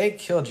 but if they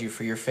killed you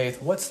for your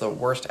faith, what's the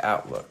worst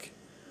outlook?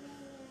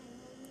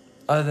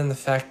 Other than the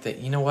fact that,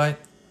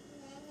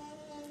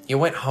 you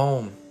went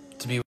home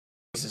to be with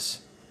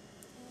Jesus.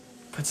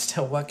 But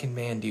still, what can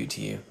man do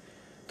to you?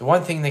 The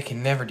one thing they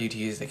can never do to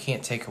you is they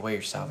can't take away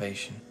your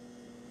salvation.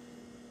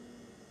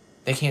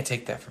 They can't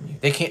take that from you.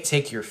 They can't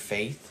take your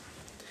faith.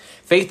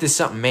 Faith is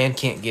something man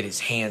can't get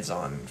his hands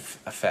on and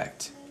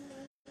affect.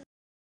 The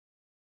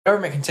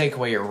government can take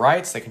away your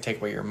rights. They can take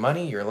away your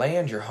money, your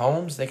land, your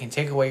homes. They can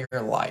take away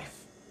your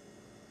life.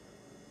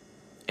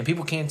 And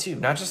people can too.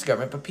 Not just the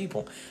government, but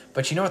people.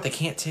 But you know what? They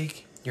can't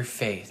take your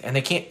faith. And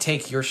they can't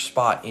take your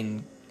spot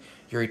in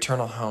your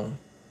eternal home.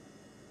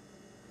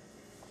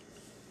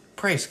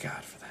 Praise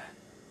God for that.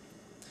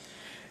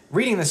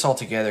 Reading this all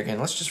together again,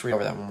 let's just read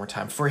over that one more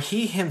time. For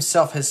he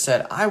himself has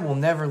said, I will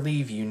never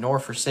leave you nor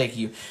forsake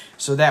you,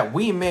 so that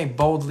we may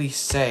boldly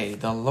say,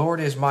 the Lord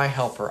is my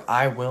helper,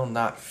 I will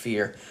not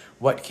fear.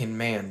 What can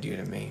man do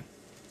to me?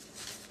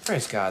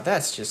 Praise God.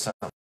 That's just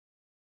something to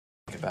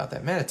think about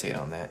that. Meditate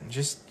on that and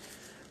just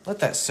let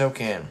that soak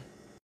in.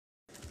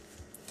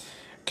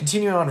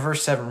 Continuing on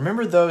verse 7.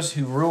 Remember those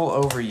who rule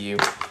over you,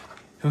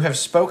 who have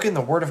spoken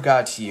the word of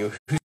God to you,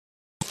 who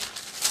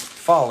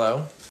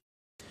follow.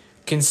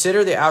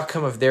 Consider the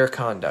outcome of their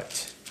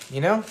conduct.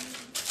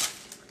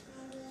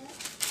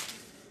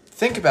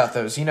 Think about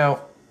those.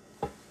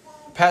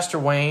 Pastor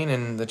Wayne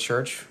and the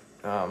church,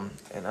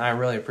 and I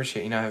really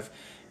appreciate, have,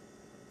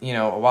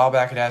 a while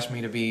back had asked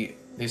me to be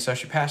the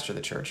associate pastor of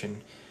the church,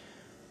 and,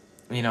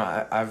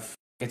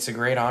 it's a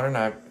great honor, and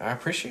I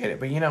appreciate it,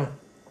 but,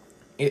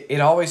 it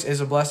always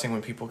is a blessing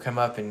when people come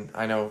up, and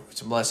I know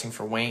it's a blessing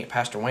for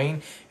Pastor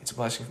Wayne, it's a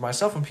blessing for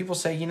myself, when people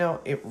say,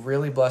 it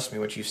really blessed me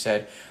what you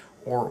said,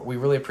 or we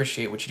really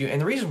appreciate what you do.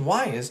 And the reason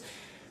why is,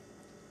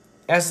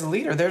 as the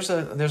leader, there's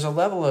a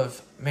level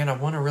of, man, I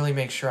want to really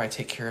make sure I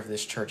take care of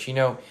this church.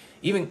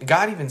 Even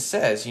God even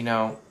says,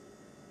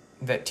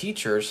 that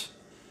teachers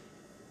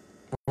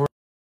were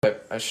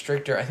a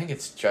stricter, I think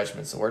it's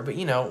judgment's the word, but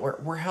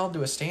we're held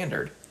to a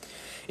standard.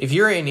 If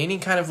you're in any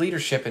kind of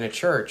leadership in a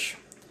church,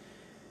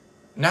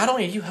 not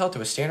only are you held to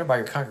a standard by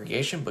your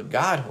congregation, but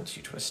God holds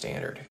you to a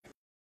standard.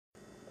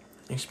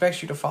 He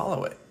expects you to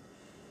follow it.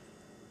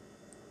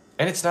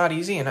 And it's not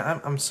easy, and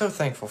I'm so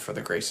thankful for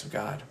the grace of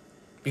God,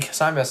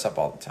 because I mess up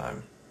all the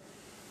time.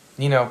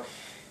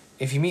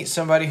 If you meet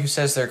somebody who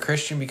says they're a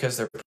Christian because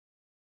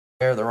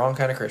they're the wrong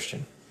kind of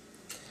Christian.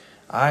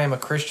 I am a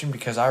Christian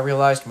because I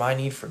realized my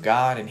need for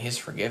God and his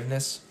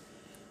forgiveness,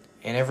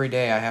 and every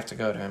day I have to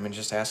go to him and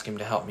just ask him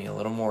to help me a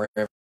little more.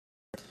 And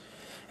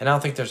I don't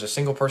think there's a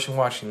single person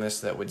watching this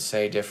that would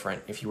say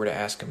different if you were to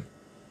ask him.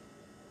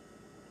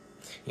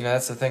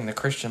 That's the thing. The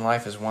Christian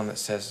life is one that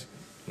says,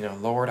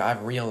 Lord,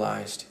 I've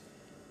realized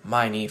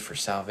my need for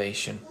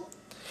salvation.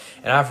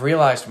 And I've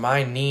realized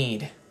my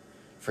need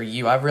for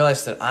you. I've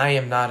realized that I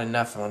am not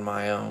enough on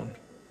my own.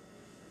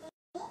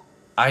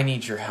 I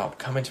need your help.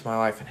 Come into my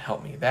life and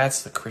help me.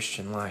 That's the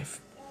Christian life.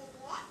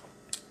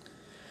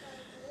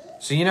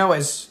 So,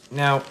 as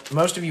now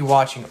most of you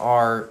watching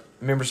are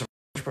members of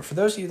church, but for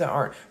those of you that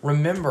aren't,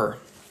 remember,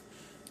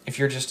 if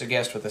you're just a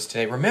guest with us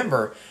today,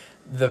 remember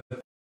the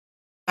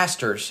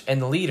pastors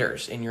and the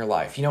leaders in your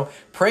life.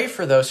 Pray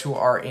for those who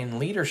are in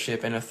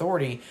leadership and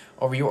authority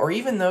over you, or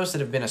even those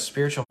that have been a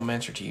spiritual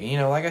mentor to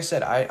you. Like I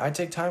said, I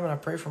take time and I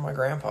pray for my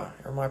grandpa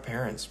or my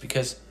parents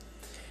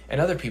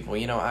and other people.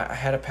 I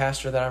had a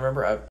pastor that I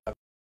remember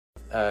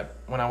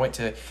when I went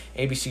to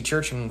ABC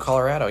Church in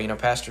Colorado,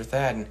 Pastor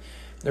Thad, and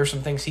there were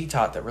some things he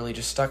taught that really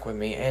just stuck with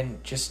me,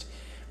 and just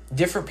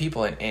different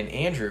people. And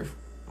Andrew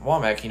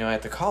Womack,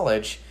 at the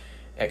college,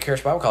 at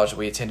Charis Bible College that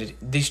we attended,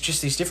 these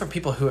different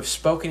people who have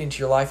spoken into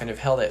your life and have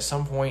held at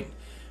some point,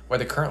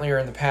 whether currently or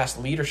in the past,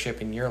 leadership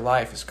in your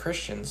life as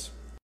Christians.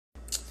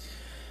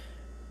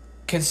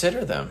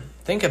 Consider them.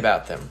 Think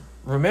about them.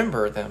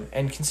 Remember them.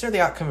 And consider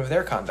the outcome of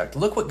their conduct.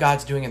 Look what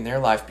God's doing in their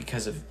life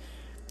because of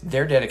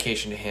their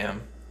dedication to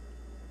Him,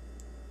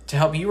 to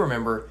help you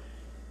remember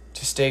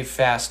to stay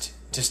fast,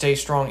 to stay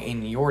strong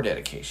in your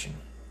dedication.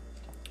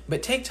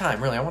 But take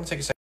time, really. I want to take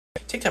a second.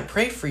 Take time.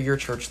 Pray for your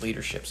church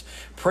leaderships.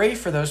 Pray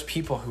for those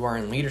people who are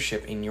in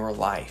leadership in your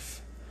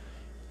life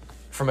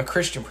from a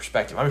Christian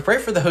perspective. Pray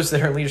for those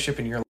that are in leadership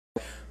in your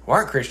life who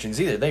aren't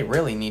Christians either. They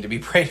really need to be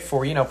prayed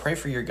for. Pray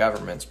for your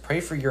governments. Pray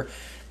for your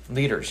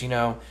leaders.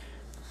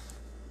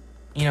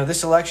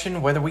 This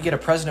election, whether we get a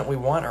president we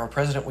want or a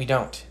president we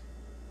don't,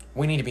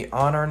 we need to be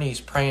on our knees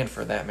praying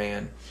for that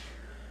man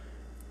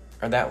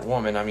or that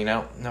woman. I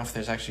don't know if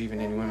there's actually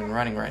even any women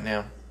running right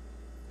now.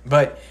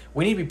 But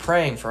we need to be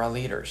praying for our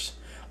leaders,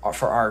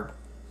 for our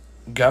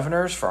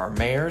governors, for our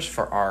mayors,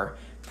 for our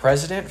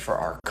president, for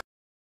our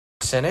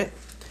Senate,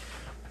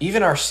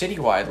 even our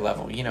citywide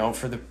level,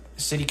 for the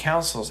city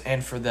councils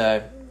and for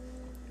the,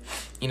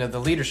 the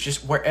leaders,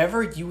 just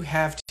wherever you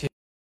have to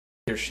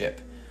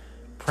leadership,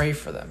 pray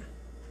for them.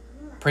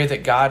 Pray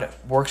that God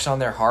works on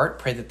their heart.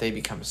 Pray that they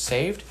become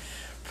saved.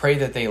 Pray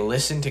that they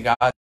listen to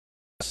God.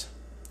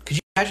 Could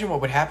you imagine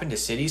what would happen to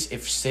cities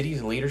if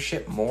cities'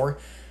 leadership more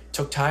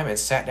took time and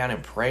sat down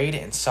and prayed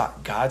and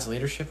sought God's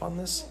leadership on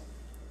this?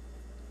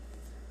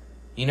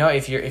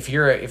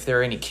 If there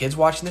are any kids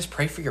watching this,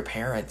 pray for your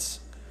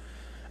parents,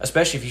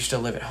 especially if you still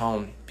live at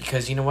home,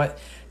 because you know what?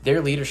 Their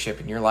leadership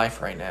in your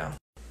life right now,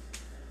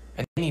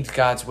 and they need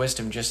God's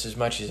wisdom just as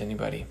much as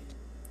anybody.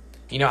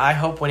 I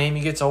hope when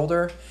Amy gets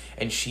older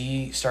and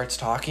she starts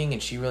talking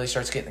and she really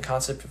starts getting the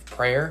concept of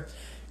prayer,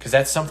 because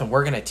that's something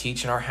we're going to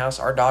teach in our house.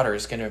 Our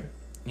daughter's going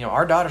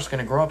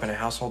to grow up in a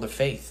household of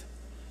faith.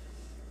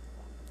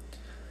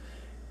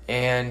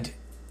 And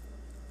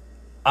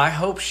I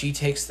hope she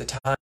takes the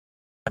time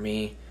for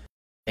me,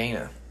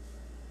 Dana,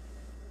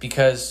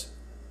 because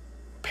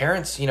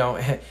parents,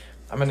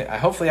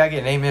 hopefully I get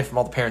an amen from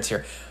all the parents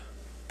here.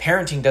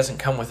 Parenting doesn't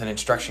come with an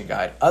instruction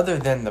guide other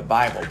than the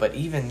Bible, but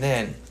even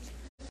then,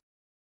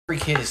 every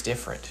kid is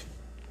different.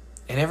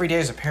 And every day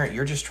as a parent,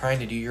 you're just trying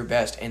to do your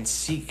best and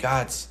seek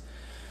God's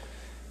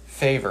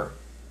favor.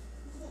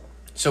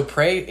 So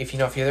pray, if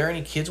there are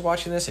any kids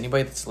watching this,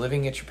 anybody that's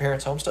living at your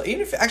parents' home still,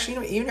 even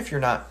if you're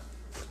not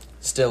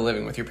still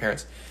living with your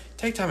parents,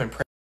 take time and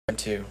pray for them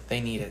too. They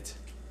need it.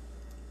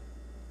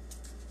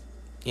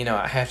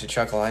 I have to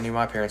chuckle. I knew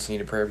my parents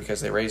needed prayer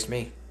because they raised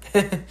me.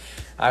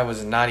 I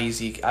was not an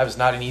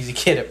easy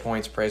kid at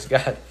points, praise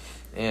God.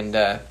 And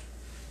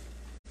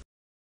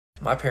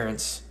my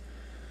parents,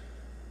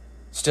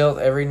 still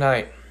every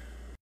night,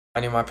 I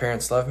knew my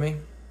parents loved me.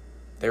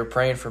 They were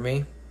praying for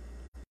me.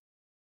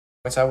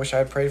 I wish I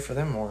had prayed for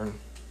them more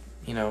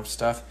and,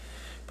 stuff.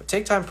 But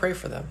take time, pray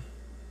for them.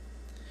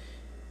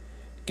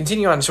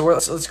 Continue on. So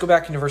let's go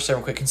back into verse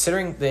 7 quick.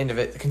 Considering the end of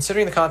it,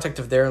 considering the conduct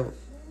of the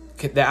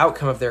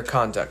outcome of their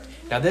conduct.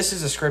 Now this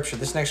is a scripture.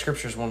 This next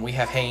scripture is one we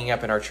have hanging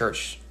up in our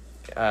church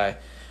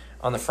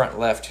on the front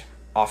left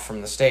off from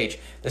the stage.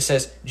 That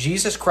says,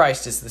 Jesus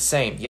Christ is the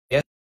same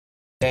yesterday,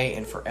 today,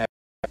 and forever.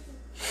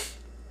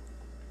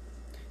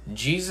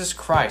 Jesus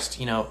Christ,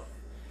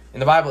 in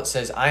the Bible it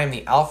says, I am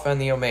the Alpha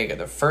and the Omega,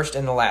 the first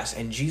and the last.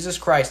 And Jesus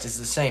Christ is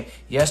the same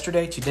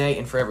yesterday, today,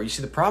 and forever. You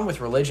see, the problem with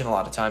religion a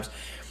lot of times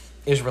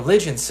is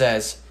religion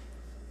says,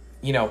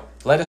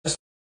 let us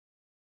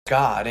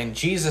God and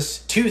Jesus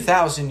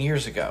 2,000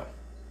 years ago.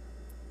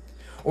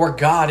 Or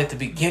God at the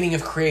beginning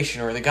of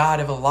creation, or the God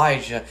of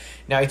Elijah.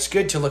 Now, it's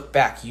good to look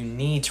back. You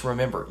need to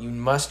remember. You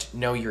must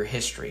know your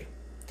history.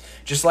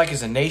 Just like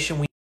as a nation,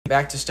 we go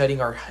back to studying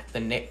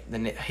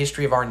the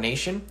history of our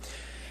nation.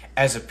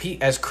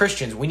 As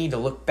Christians, we need to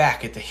look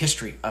back at the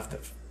history of the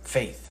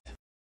faith,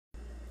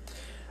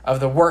 of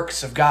the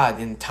works of God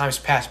in times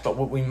past. But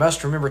what we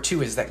must remember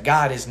too is that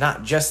God is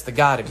not just the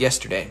God of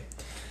yesterday.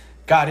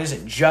 God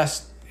hasn't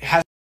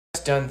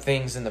done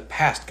things in the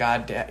past.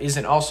 God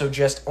isn't also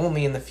just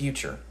only in the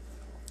future.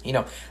 A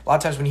lot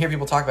of times when you hear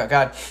people talk about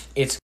God,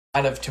 it's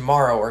God of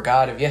tomorrow or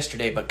God of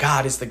yesterday, but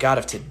God is the God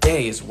of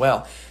today as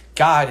well.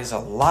 God is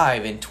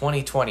alive in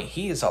 2020.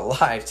 He is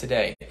alive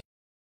today.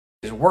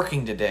 is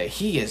working today.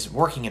 He is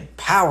working in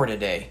power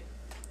today.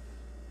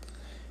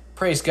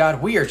 Praise God.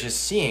 We are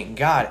just seeing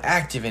God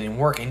active and in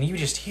work. And you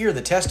just hear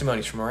the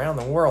testimonies from around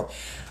the world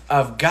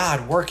of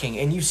God working.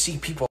 And you see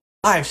people's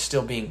lives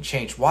still being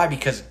changed. Why?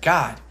 Because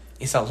God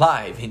is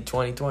alive in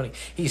 2020.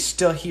 He's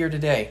still here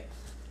today.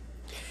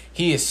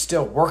 He is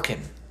still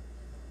working.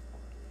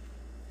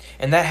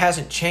 And that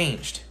hasn't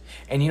changed.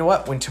 And you know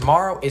what? When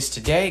tomorrow is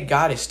today,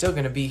 God is still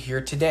going to be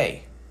here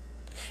today.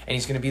 And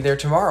He's going to be there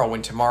tomorrow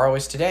when tomorrow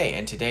is today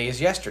and today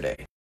is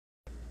yesterday.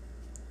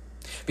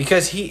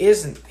 Because He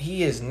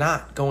is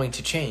not going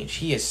to change.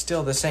 He is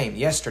still the same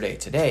yesterday,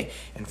 today,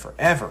 and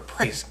forever.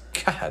 Praise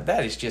God.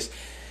 That is just,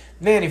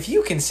 man, if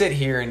you can sit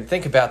here and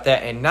think about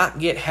that and not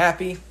get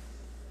happy,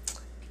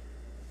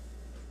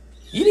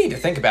 you need to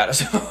think about it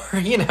some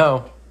more, you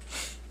know.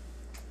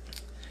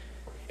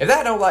 If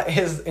that don't light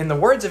his, in the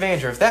words of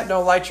Andrew, if that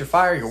don't light your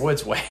fire, your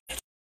wood's wet. You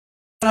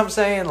know what I'm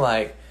saying?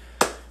 Like,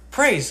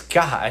 praise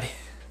God.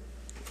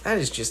 That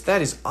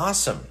is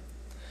awesome.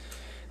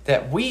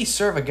 That we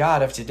serve a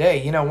God of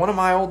today. You know, one of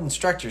my old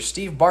instructors,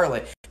 Steve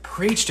Bartlett,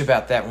 preached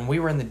about that when we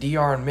were in the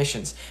DR on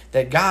missions.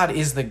 That God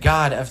is the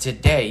God of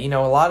today. You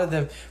know, a lot of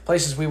the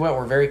places we went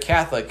were very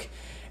Catholic.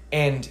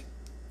 And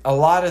a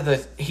lot of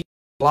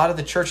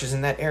the churches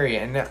in that area,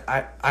 and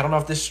I don't know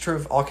if this is true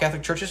of all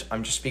Catholic churches,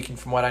 I'm just speaking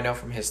from what I know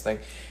from his thing,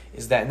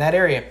 is that in that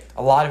area,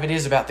 a lot of it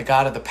is about the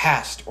God of the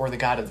past or the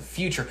God of the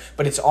future,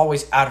 but it's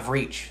always out of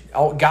reach.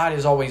 God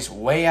is always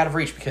way out of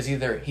reach because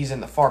either He's in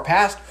the far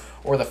past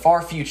or the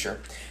far future.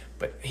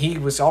 But He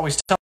was always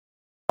telling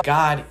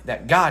God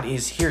that God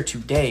is here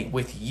today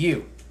with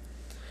you.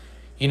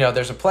 You know,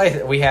 there's a play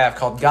that we have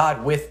called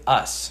God with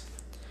Us.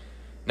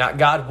 Not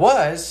God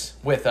was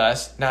with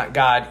us, not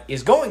God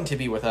is going to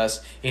be with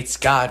us, it's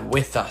God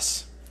with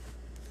us.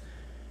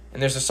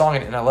 And there's a song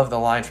in it, and I love the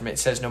line from it. It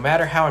says, no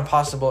matter how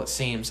impossible it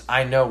seems,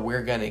 I know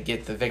we're going to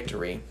get the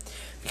victory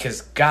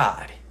because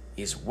God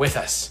is with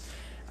us.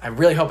 I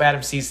really hope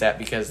Adam sees that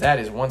because that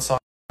is one song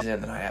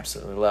that I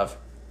absolutely love.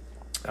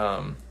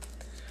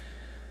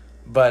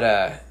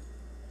 But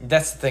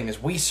that's the thing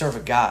is we serve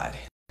a God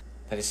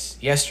that is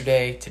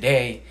yesterday,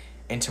 today,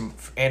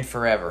 and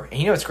forever. And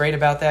you know what's great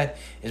about that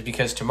is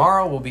because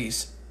tomorrow will be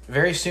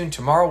very soon.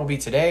 Tomorrow will be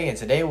today, and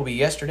today will be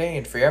yesterday,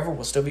 and forever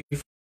will still be.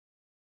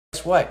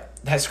 Guess what?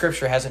 That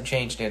scripture hasn't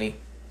changed any.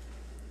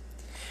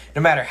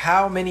 No matter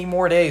how many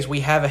more days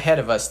we have ahead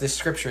of us, this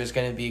scripture is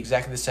going to be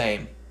exactly the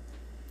same.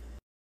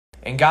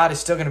 And God is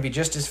still going to be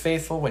just as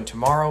faithful when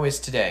tomorrow is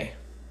today.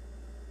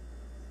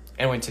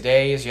 And when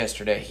today is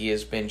yesterday, He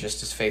has been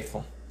just as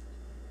faithful.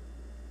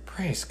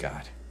 Praise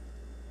God.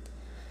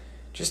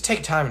 Just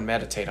take time and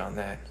meditate on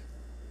that.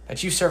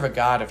 That you serve a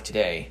God of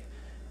today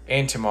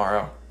and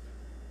tomorrow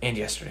and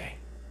yesterday.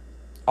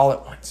 All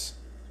at once.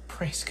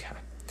 Praise God.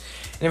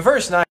 And in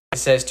verse 9 it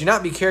says, do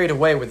not be carried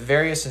away with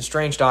various and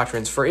strange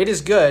doctrines, for it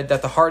is good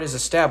that the heart is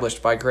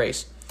established by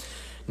grace,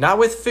 not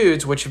with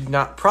foods which have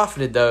not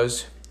profited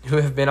those who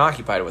have been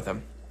occupied with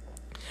them.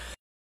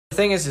 The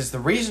thing is the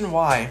reason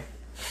why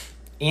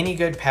any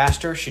good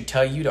pastor should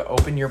tell you to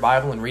open your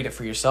Bible and read it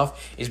for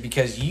yourself is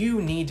because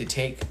you need to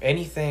take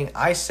anything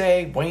I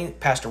say,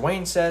 Pastor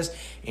Wayne says,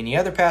 any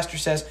other pastor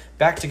says,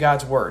 back to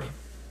God's Word.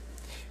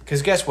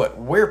 Because guess what?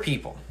 We're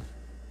people.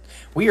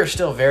 We are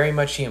still very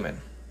much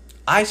human.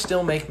 I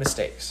still make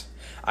mistakes.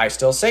 I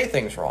still say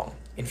things wrong.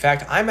 In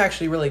fact, I'm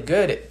actually really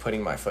good at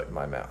putting my foot in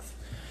my mouth.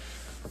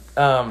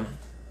 But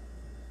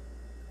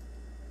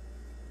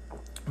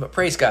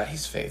praise God,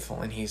 He's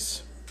faithful and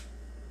He's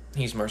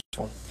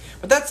merciful.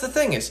 But that's the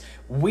thing is,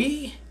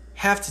 we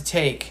have to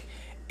take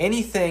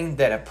anything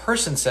that a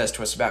person says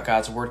to us about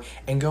God's Word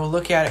and go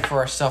look at it for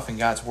ourselves in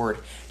God's Word.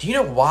 Do you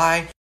know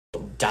why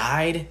people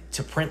died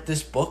to print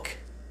this book?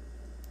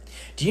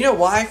 Do you know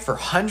why for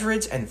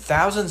hundreds and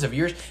thousands of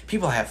years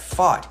people have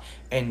fought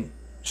and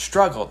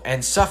struggled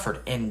and suffered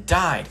and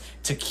died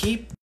to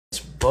keep this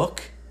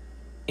book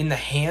in the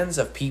hands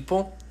of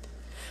people?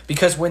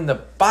 Because when the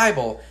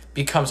Bible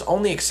becomes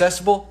only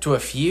accessible to a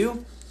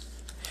few,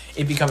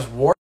 it becomes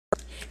warped,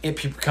 it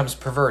becomes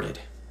perverted.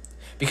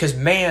 Because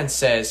man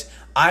says,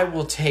 I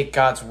will take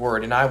God's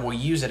Word and I will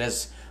use it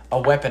as a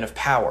weapon of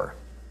power.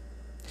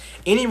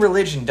 Any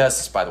religion does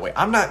this, by the way.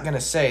 I'm not going to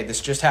say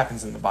this just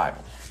happens in the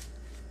Bible.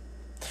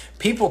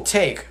 People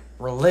take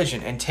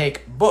religion and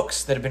take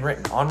books that have been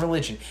written on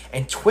religion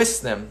and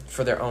twist them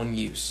for their own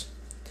use.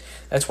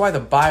 That's why the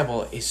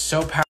Bible is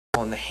so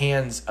powerful in the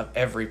hands of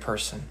every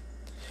person.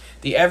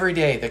 The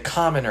everyday, the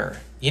commoner,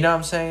 you know what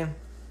I'm saying?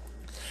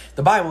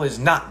 The Bible is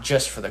not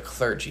just for the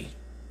clergy.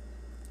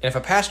 And if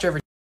a pastor ever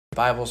the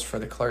Bible's for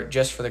the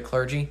just for the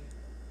clergy,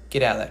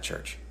 get out of that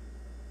church.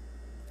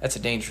 That's a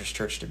dangerous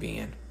church to be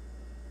in.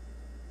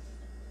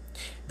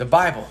 The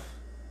Bible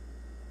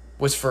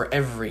was for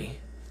every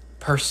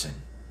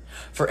person,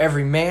 for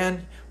every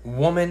man,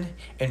 woman,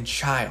 and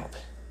child.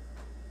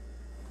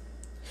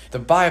 The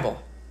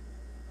Bible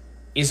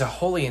is a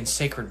holy and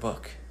sacred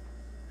book,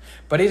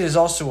 but it is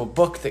also a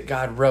book that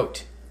God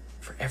wrote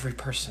for every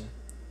person.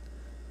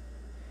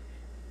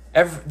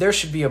 There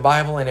should be a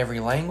Bible in every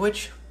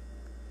language,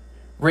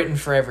 written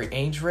for every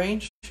age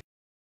range,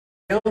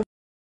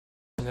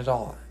 at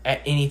all,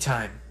 at any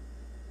time.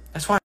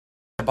 That's why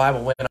the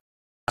Bible went on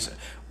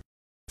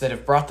that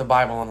have brought the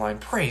Bible online.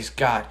 Praise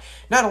God.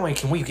 Not only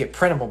can we get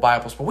printable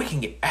Bibles, but we can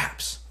get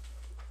apps.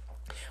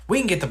 We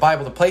can get the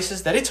Bible to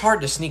places that it's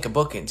hard to sneak a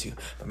book into.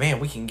 But man,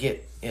 we can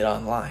get it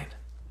online.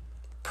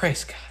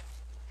 Praise God.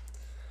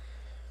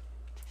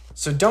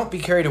 So don't be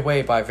carried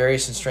away by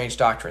various and strange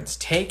doctrines.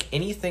 Take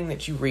anything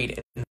that you read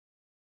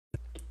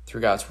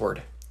through God's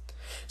Word.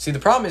 See, the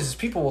problem is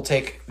people will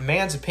take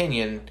man's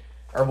opinion,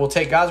 or will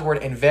take God's Word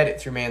and vet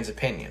it through man's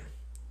opinion.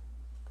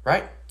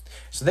 Right?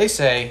 So they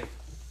say,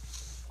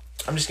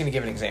 I'm just going to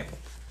give an example.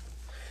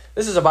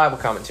 This is a Bible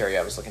commentary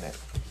I was looking at.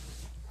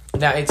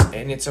 Now,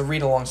 it's a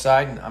read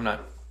alongside, and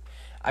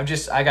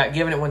I got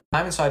given it one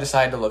time, and so I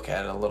decided to look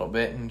at it a little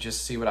bit and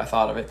just see what I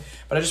thought of it.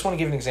 But I just want to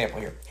give an example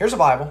here. Here's a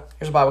Bible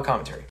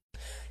commentary.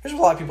 Here's what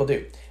a lot of people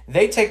do.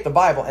 They take the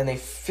Bible and they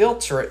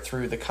filter it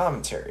through the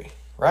commentary,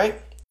 right?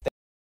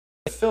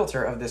 The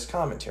filter of this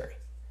commentary.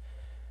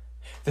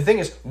 The thing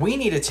is, we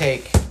need to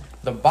take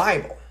the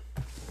Bible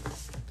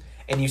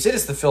and use it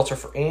as the filter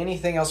for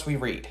anything else we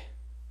read.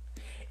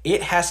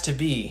 It has to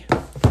be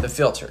the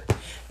filter.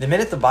 The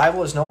minute the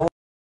Bible is no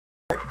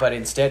longer, but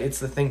instead it's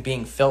the thing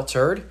being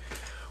filtered,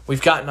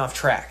 we've gotten off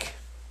track.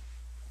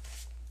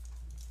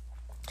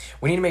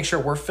 We need to make sure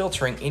we're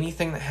filtering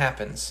anything that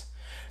happens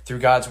through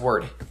God's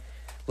Word.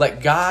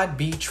 Let God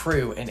be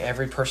true and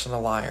every person a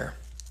liar.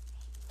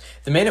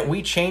 The minute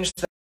we change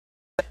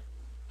that,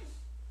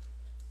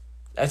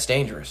 that's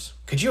dangerous.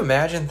 Could you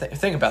imagine?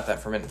 Think about that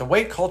for a minute. The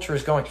way culture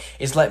is going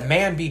is let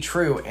man be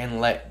true and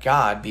let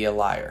God be a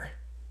liar.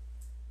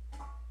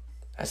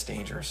 That's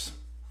dangerous.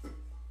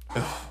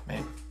 Oh,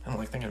 man, I don't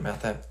like thinking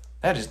about that.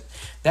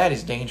 That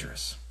is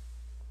dangerous.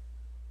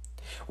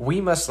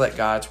 We must let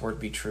God's Word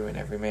be true and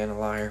every man a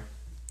liar.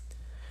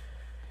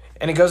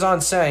 And it goes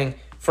on saying,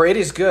 for it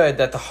is good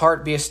that the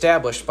heart be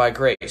established by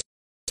grace,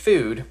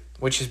 food,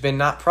 which has been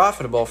not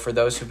profitable for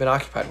those who've been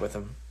occupied with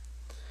them.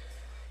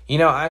 You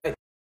know, I'm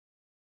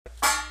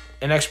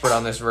an expert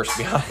on this verse, to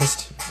be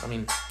honest. I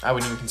mean, I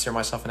wouldn't even consider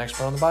myself an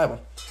expert on the Bible.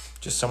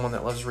 Just someone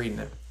that loves reading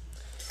it.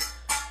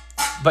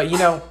 But, you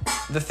know,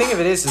 the thing of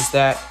it is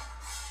that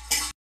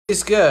it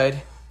is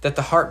good that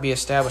the heart be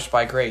established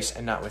by grace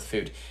and not with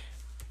food.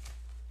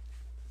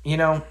 You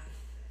know,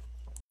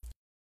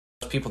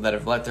 those people that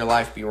have let their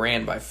life be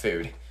ran by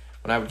food.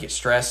 When I would get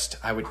stressed,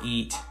 I would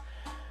eat.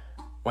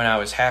 When I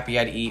was happy,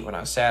 I'd eat. When I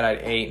was sad,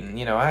 I'd eat. And,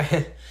 you know,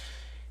 I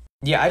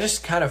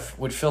just kind of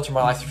would filter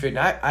my life through food.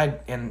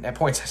 And at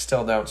points I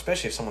still don't,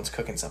 especially if someone's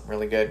cooking something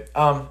really good.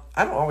 I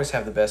don't always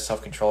have the best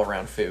self-control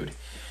around food.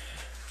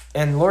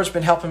 And the Lord's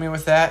been helping me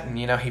with that. And,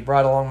 you know, He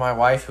brought along my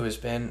wife who has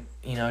been,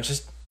 you know,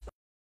 just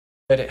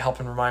good at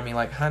helping remind me,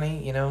 like,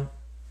 honey, you know,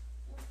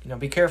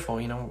 be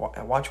careful, you know,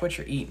 watch what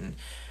you're eating.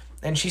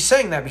 And she's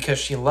saying that because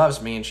she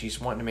loves me and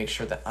she's wanting to make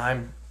sure that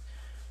I'm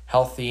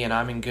healthy and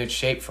I'm in good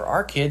shape for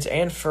our kids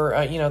and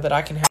for, you know, that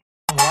I can have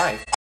a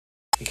life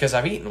because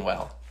I've eaten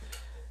well.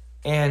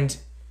 And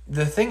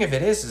the thing of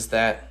it is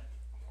that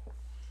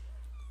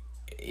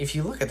if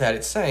you look at that,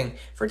 it's saying,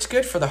 for it's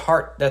good for the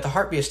heart, that the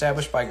heart be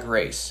established by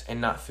grace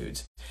and not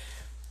foods.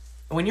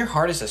 When your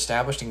heart is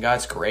established in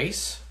God's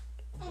grace,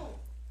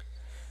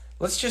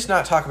 let's just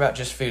not talk about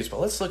just foods, but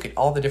let's look at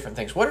all the different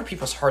things. What are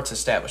people's hearts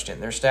established in?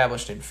 They're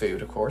established in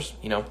food, of course.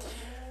 You know,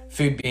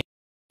 food being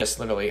just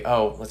literally,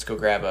 oh, let's go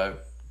grab a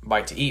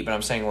bite to eat. But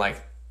I'm saying,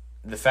 like,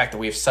 the fact that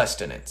we have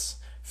sustenance,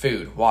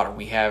 food, water,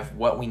 we have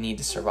what we need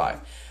to survive.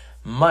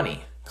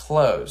 Money,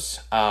 clothes,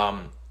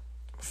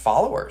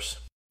 followers.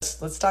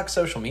 Let's talk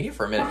social media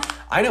for a minute.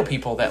 I know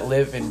people that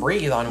live and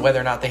breathe on whether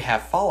or not they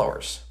have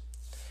followers.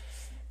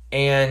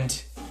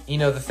 And, you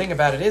know, the thing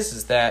about it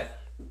is that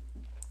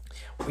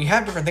we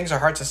have different things our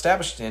heart's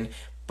established in,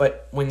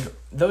 but when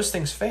those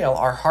things fail,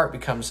 our heart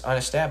becomes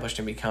unestablished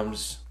and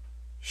becomes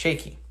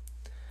shaky.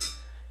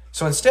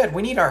 So instead,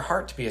 we need our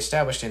heart to be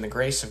established in the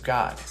grace of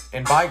God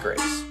and by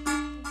grace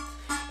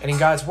and in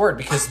God's Word,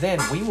 because then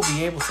we will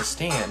be able to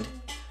stand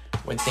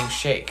when things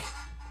shake.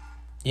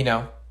 You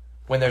know,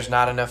 when there's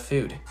not enough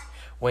food,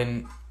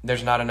 when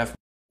there's not enough,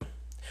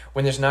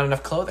 when there's not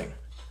enough clothing,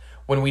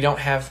 when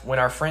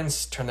our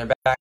friends turn their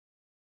back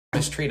and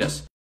mistreat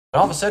us. And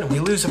all of a sudden, we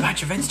lose a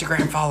bunch of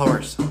Instagram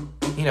followers.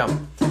 You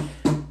know,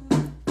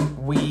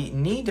 we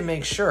need to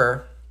make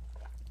sure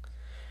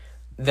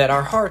that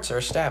our hearts are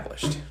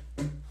established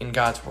in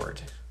God's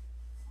Word.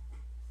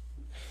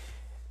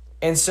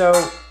 And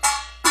so,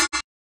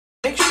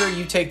 make sure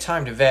you take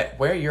time to vet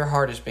where your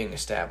heart is being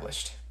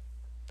established.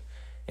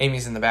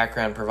 Amy's in the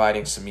background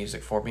providing some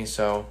music for me,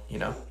 so, you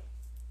know.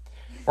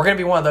 We're going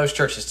to be one of those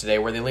churches today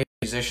where they leave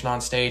a musician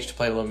on stage to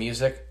play a little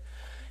music.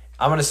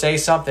 I'm going to say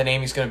something,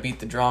 Amy's going to beat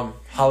the drum.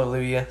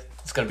 Hallelujah.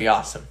 It's going to be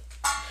awesome.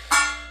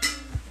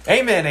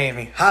 Amen,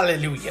 Amy.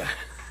 Hallelujah.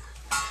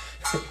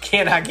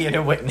 Can I get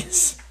a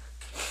witness?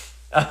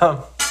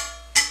 Going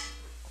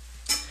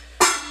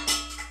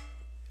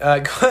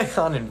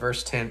on in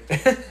verse 10.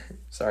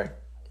 Sorry.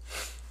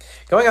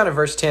 Going on to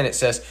verse 10, it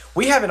says,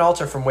 "We have an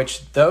altar from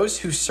which those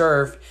who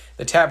serve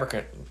the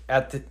tabernacle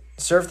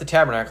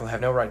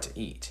have no right to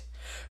eat.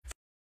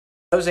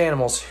 Those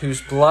animals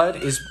whose blood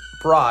is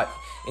brought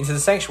into the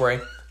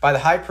sanctuary by the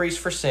high priest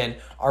for sin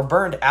are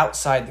burned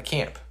outside the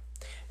camp.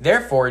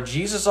 Therefore,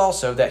 Jesus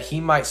also, that he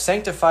might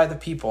sanctify the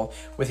people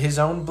with his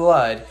own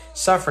blood,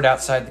 suffered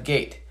outside the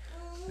gate.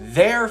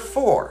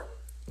 Therefore,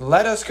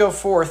 let us go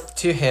forth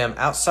to him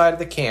outside of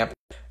the camp,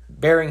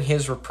 bearing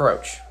his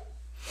reproach."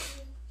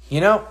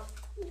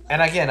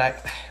 And again,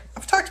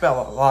 I've talked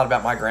about a lot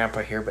about my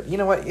grandpa here, but you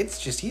know what?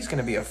 He's going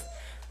to be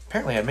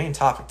apparently a main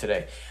topic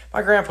today.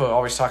 My grandpa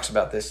always talks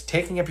about this,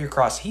 taking up your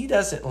cross. He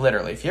does it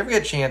literally. If you ever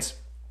get a chance,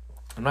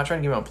 I'm not trying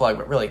to give him a plug,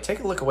 but really,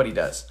 take a look at what he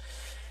does.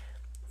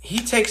 He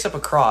takes up a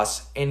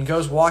cross and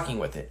goes walking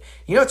with it.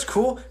 You know what's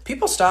cool?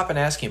 People stop and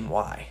ask him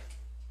why.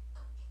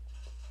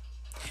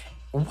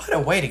 What a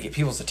way to get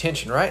people's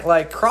attention, right?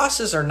 Like,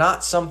 crosses are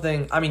not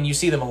something, you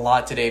see them a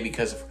lot today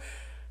because of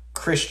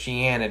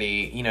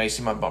Christianity. You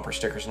see my bumper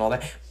stickers and all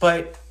that.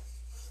 But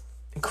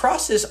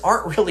crosses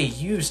aren't really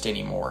used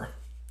anymore.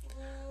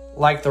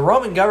 Like, the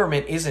Roman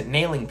government isn't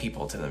nailing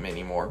people to them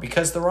anymore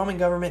because the Roman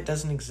government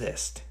doesn't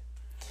exist.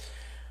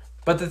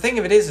 But the thing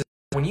of it is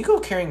when you go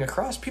carrying a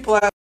cross, people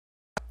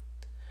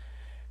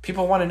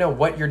want to know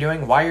what you're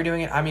doing, why you're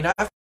doing it. I've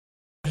heard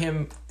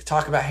him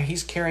talk about how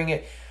he's carrying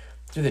it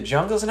through the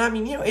jungles, and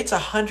it's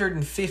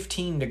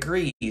 115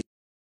 degrees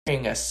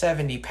carrying a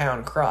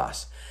 70-pound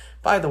cross.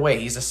 By the way,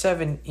 he's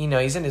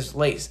he's in his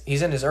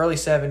early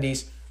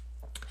 70s,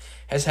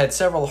 has had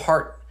several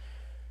what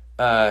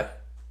am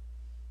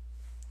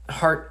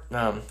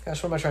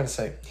I trying to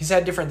say? He's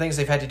had different things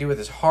they've had to do with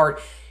his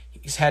heart.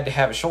 He's had to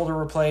have a shoulder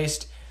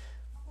replaced,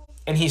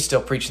 and he's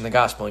still preaching the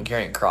gospel and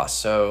carrying a cross.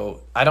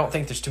 So I don't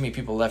think there's too many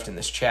people left in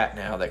this chat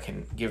now that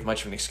can give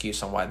much of an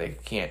excuse on why they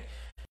can't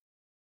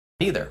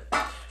either.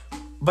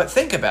 But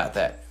think about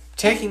that.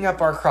 Taking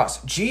up our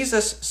cross.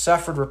 Jesus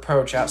suffered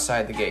reproach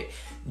outside the gate.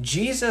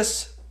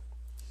 Jesus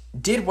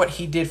did what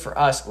he did for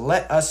us.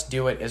 Let us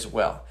do it as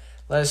well.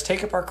 Let us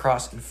take up our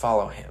cross and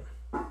follow him.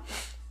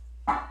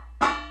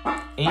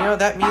 And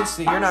that means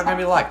that you're not going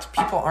to be liked.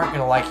 People aren't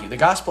going to like you. The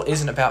gospel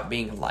isn't about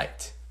being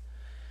liked.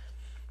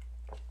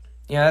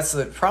 That's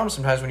the problem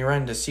sometimes when you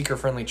run into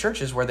seeker-friendly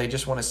churches where they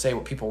just want to say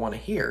what people want to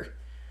hear.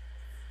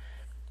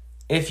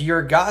 If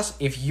your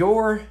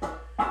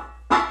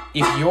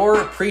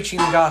preaching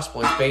the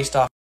gospel is based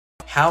off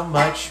how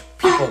much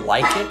people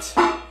like it,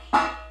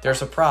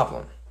 there's a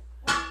problem.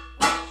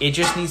 It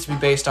just needs to be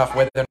based off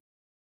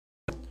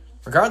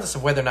regardless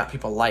of whether or not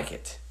people like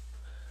it.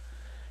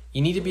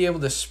 You need to be able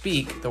to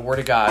speak the word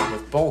of God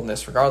with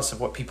boldness, regardless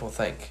of what people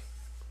think.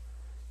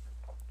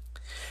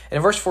 And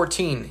in verse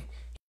 14,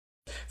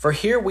 "For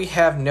here we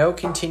have no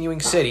continuing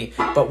city,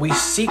 but we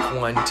seek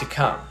one to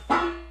come."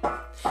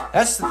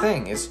 That's the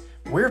thing, is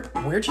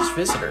we're just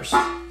visitors.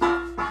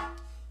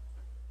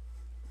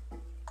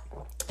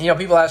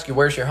 People ask you,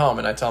 "Where's your home?"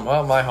 And I tell them,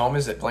 "Well, my home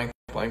is at blank,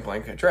 blank,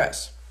 blank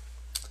address."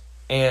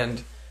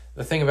 And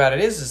the thing about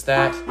it is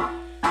that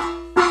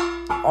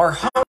our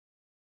home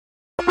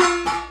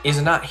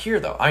is not here,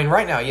 though.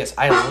 Right now, yes,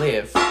 I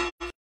live.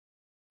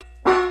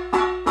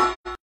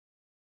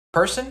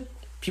 Person,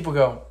 people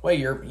go, "Well,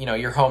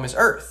 your home is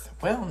earth."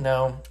 Well,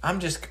 no, I'm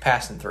just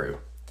passing through.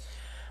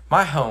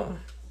 My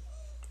home,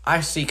 I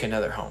seek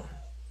another home,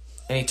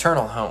 an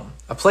eternal home,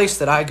 a place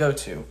that I go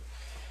to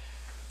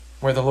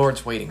where the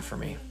Lord's waiting for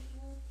me.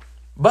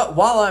 But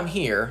while I'm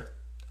here,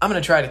 I'm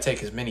going to try to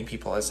take as many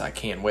people as I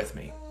can with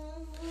me.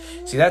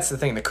 See, that's the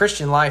thing. The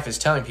Christian life is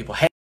telling people,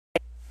 hey,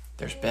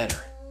 there's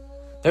better.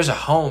 There's a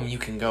home you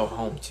can go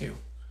home to.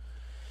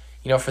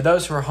 For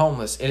those who are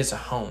homeless, it is a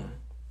home.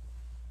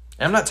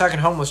 And I'm not talking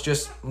homeless,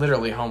 just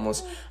literally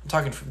homeless. I'm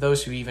talking for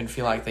those who even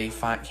feel like they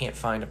can't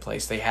find a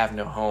place. They have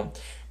no home.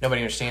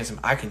 Nobody understands them.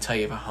 I can tell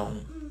you of a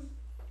home.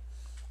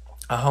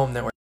 A home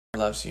that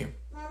loves you.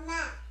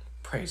 Mama.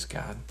 Praise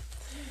God.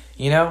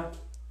 Man,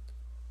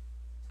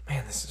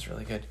 this is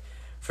really good.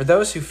 For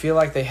those who feel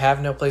like they have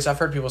no place, I've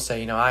heard people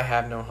say, I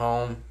have no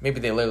home. Maybe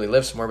they literally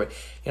live somewhere, but,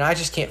 I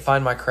just can't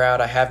find my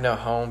crowd. I have no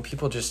home.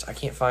 I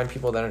can't find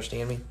people that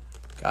understand me.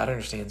 God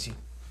understands you.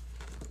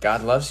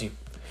 God loves you.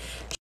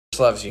 Jesus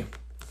loves you.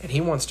 And he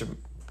wants to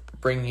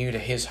bring you to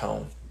his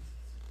home.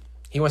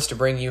 He wants to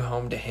bring you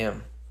home to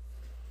him.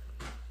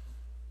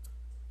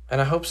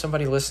 And I hope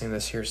somebody listening to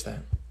this hears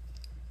that.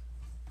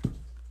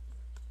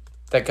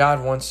 That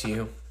God wants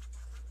you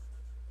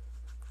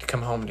to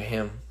come home to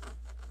him.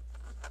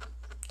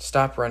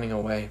 Stop running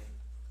away.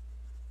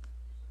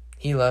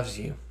 He loves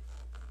you.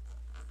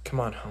 Come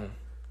on home.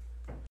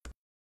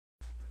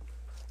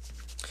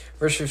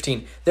 Verse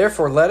 15,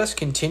 "Therefore let us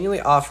continually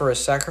offer a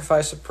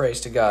sacrifice of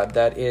praise to God,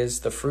 that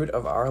is the fruit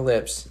of our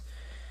lips,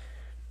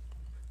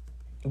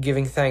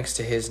 giving thanks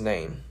to his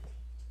name."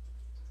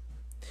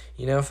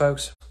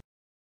 Folks,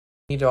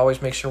 we need to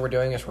always make sure we're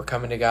doing this. We're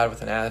coming to God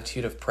with an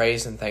attitude of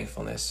praise and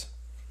thankfulness.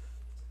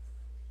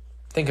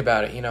 Think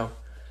about it,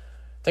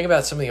 Think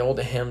about some of the old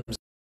hymns.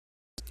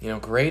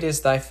 Great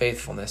is thy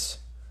faithfulness,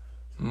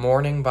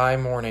 morning by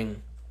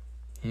morning,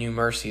 New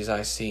mercies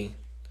I see.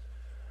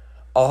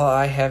 All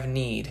I have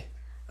need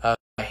of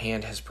thy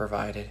hand has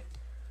provided.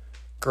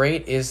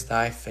 Great is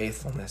thy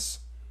faithfulness,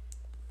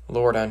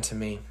 Lord, unto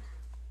me.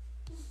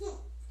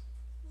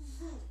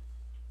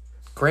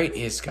 Great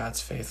is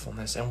God's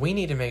faithfulness, and we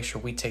need to make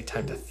sure we take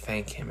time to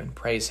thank him and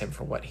praise him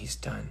for what he's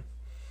done.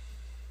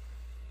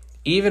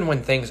 Even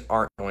when things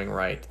aren't going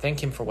right,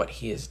 thank him for what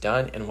he has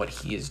done and what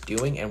he is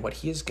doing and what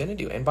he is going to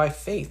do. And by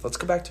faith, let's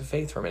go back to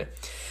faith for a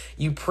minute.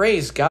 You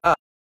praise God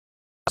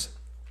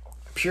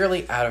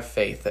purely out of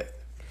faith. That,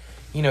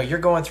 you're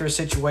going through a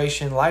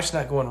situation, life's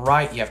not going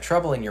right, you have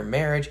trouble in your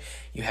marriage,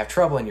 you have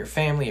trouble in your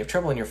family, you have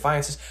trouble in your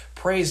finances.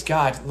 Praise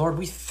God. Lord,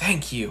 we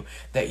thank you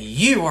that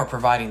you are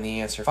providing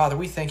the answer. Father,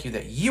 we thank you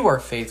that you are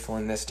faithful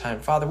in this time.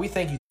 Father, we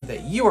thank you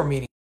that you are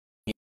meeting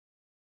the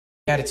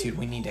attitude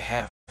we need to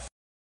have.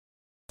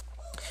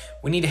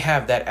 We need to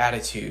have that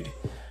attitude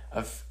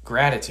of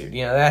gratitude,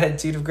 that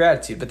attitude of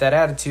gratitude, but that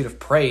attitude of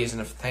praise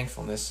and of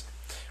thankfulness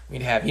we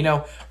need to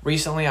have.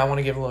 Recently I want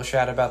to give a little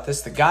shout out about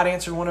this, that God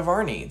answered one of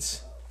our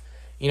needs.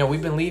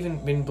 We've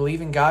been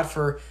believing God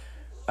for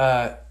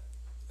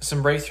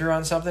some breakthrough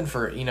on something,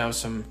 for,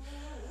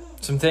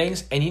 some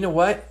things. And you know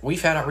what? We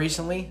found out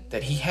recently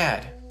that he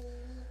had.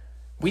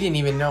 We didn't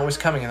even know it was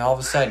coming. And all of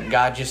a sudden,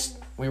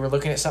 we were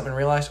looking at something and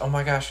realized, oh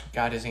my gosh,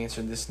 God has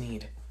answered this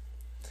need.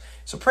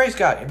 So praise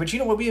God. But you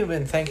know what? We've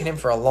been thanking him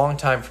for a long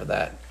time for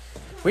that.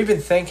 We've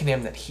been thanking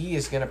him that he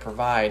is going to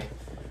provide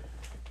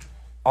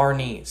our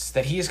needs,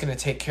 that he is going to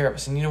take care of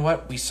us. And you know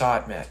what? We saw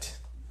it met.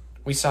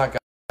 We saw God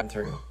come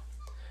through.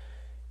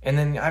 And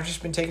then I've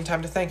just been taking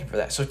time to thank him for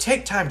that. So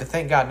take time to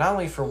thank God, not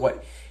only for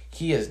what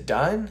he has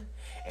done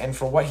and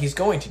for what he's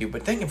going to do,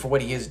 but thank him for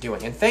what he is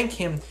doing. And thank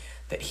him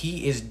that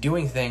he is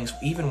doing things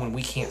even when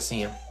we can't see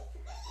him.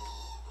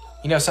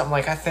 Something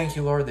like, I thank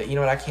you, Lord, that,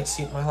 I can't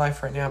see it in my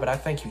life right now, but I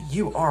thank you.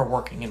 You are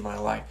working in my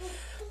life,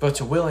 both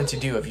to will and to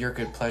do of your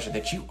good pleasure,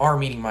 that you are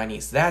meeting my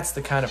needs. That's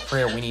the kind of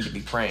prayer we need to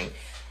be praying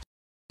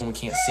when we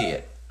can't see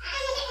it.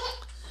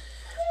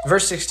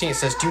 Verse 16, it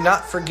says, do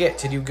not forget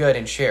to do good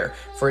and share,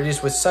 for it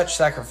is with such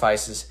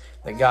sacrifices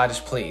that God is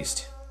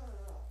pleased.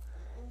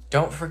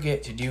 Don't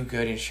forget to do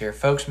good and share.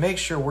 Folks, make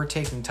sure we're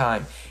taking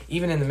time,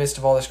 even in the midst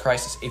of all this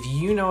crisis. If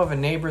you know of a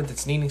neighbor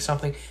that's needing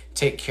something,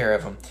 take care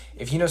of them.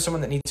 If you know someone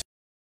that needs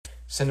food,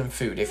 send them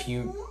food. If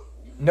you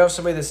know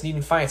somebody that's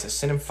needing finances,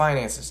 send them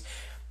finances.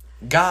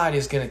 God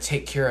is going to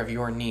take care of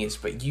your needs,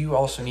 but you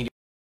also need to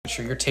make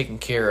sure you're taking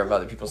care of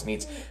other people's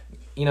needs.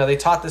 They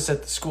taught this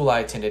at the school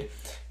I attended.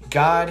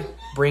 God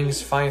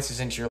brings finances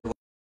into your life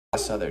to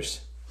bless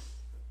others.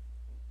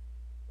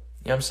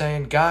 You know what I'm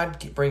saying?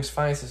 God brings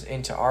finances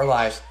into our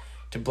lives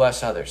to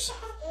bless others.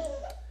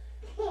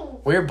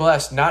 We're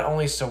blessed not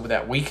only so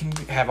that we can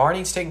have our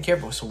needs taken care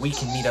of, but so we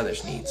can meet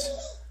others' needs.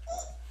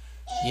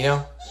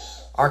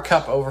 Our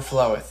cup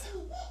overfloweth.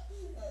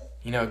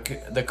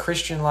 The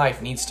Christian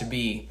life needs to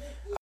be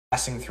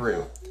passing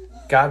through.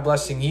 God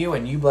blessing you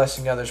and you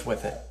blessing others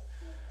with it.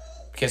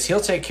 Because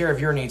he'll take care of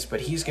your needs,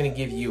 but he's going to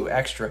give you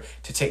extra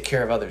to take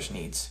care of others'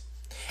 needs.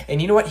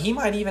 And you know what? He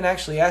might even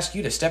actually ask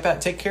you to step out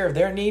and take care of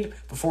their need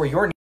before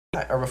your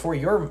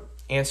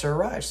answer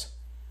arrives.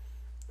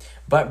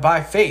 But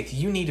by faith,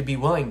 you need to be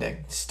willing to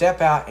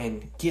step out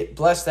and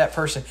bless that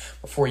person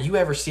before you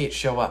ever see it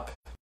show up.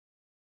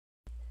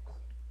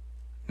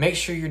 Make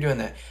sure you're doing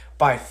that.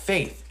 By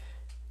faith,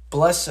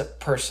 bless a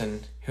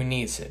person who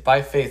needs it.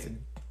 By faith,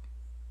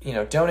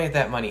 donate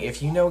that money.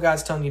 If you know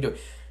God's telling you to do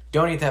it,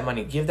 donate that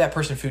money. Give that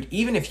person food,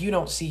 even if you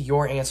don't see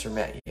your answer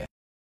met yet.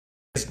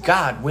 Because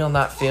God will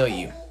not fail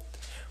you.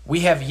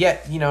 We have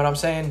yet, you know what I'm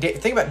saying?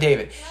 Think about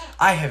David.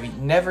 I have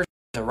never seen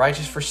the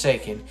righteous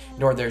forsaken,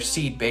 nor their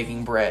seed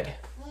begging bread.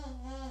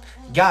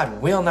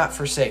 God will not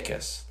forsake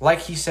us. Like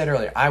he said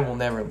earlier, I will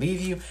never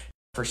leave you,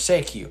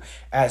 forsake you.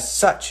 As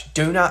such,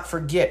 do not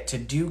forget to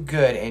do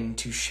good and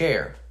to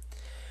share.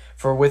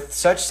 For with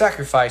such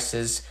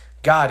sacrifices,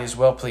 God is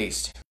well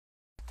pleased.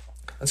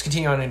 Let's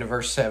continue on into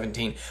verse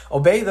 17.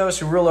 Obey those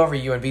who rule over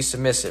you and be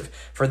submissive,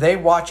 for they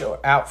watch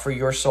out for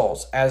your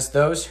souls, as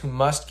those who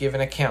must give an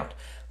account.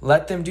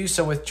 Let them do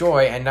so with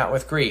joy and not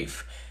with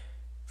grief,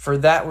 for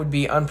that would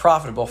be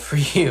unprofitable for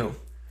you.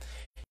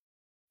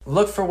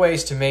 Look for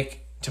ways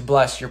to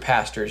bless your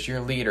pastors, your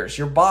leaders,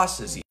 your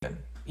bosses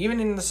even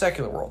in the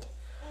secular world.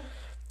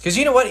 Because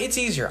you know what? It's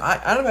easier. I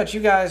don't know about you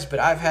guys, but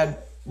I've had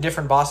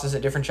different bosses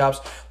at different jobs.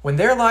 When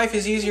their life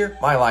is easier,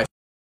 my life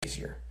is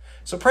easier.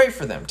 So pray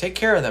for them. Take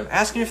care of them.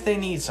 Ask them if they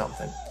need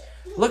something.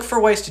 Look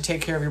for ways to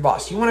take care of your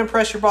boss. You want to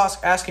impress your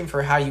boss? Ask him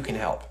for how you can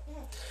help.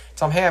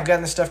 Tell him, hey, I've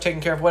gotten this stuff taken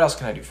care of. What else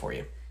can I do for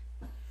you?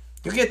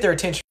 You'll get their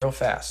attention real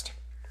fast.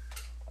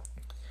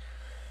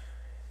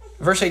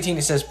 Verse 18,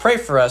 it says, pray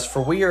for us,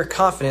 for we are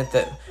confident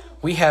that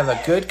we have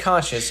a good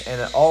conscience and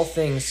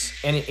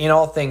in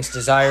all things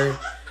desiring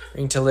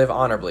to live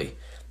honorably.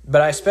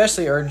 But I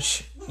especially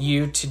urge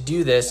you to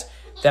do this,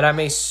 that I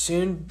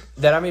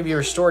may be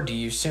restored to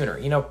you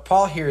sooner.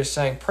 Paul here is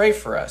saying, pray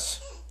for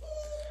us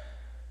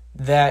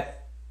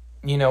that,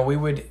 we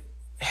would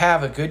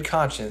have a good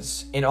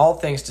conscience in all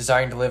things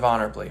desiring to live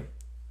honorably.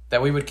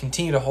 that we would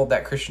continue to hold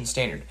that Christian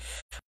standard.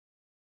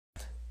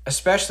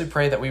 Especially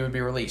pray that we would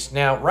be released.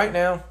 Now, right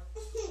now,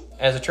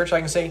 as a church, I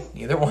can say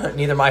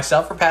neither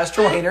myself or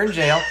Pastor Wayne are in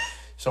jail,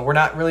 so we're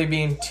not really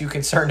being too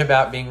concerned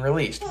about being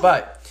released.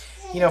 But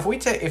if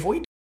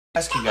we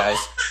ask you guys,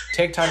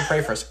 take time to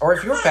pray for us, or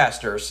if your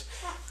pastors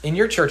in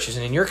your churches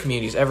and in your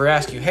communities ever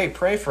ask you, hey,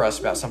 pray for us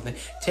about something,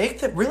 take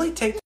the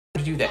time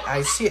to do that.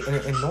 I see it and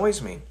it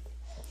annoys me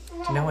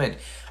to no end.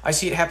 I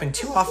see it happen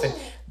too often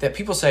that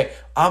people say,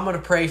 I'm going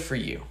to pray for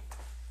you.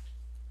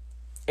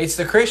 It's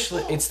the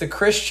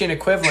Christian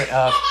equivalent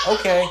of,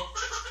 okay,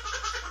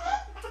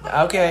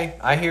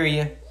 I hear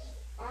you.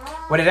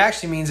 What it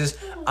actually means is,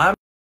 I'm going to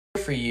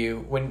pray for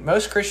you. When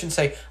most Christians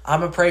say, I'm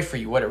going to pray for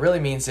you, what it really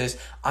means is,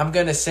 I'm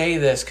going to say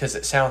this because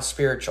it sounds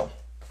spiritual.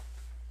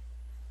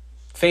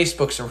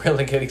 Facebook's a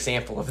really good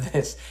example of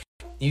this.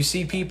 You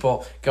see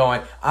people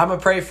going, I'm going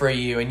to pray for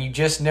you, and you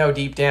just know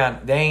deep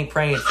down, they ain't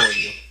praying for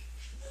you.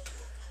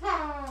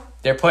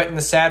 They're putting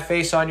the sad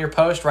face on your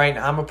post, right?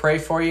 I'm going to pray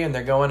for you, and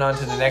they're going on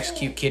to the next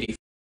cute kitty.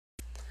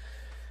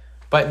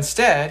 But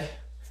instead,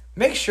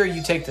 make sure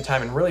you take the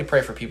time and really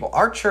pray for people.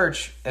 Our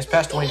church, as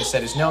Pastor Wayne has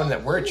said, is known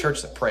that we're a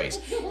church that prays.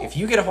 If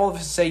you get a hold of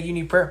us and say you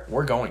need prayer,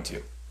 we're going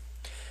to.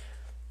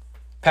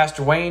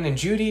 Pastor Wayne and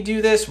Judy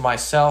do this.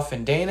 Myself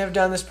and Dana have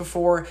done this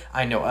before.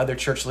 I know other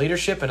church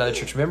leadership and other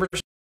church members.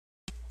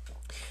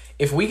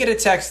 If we get a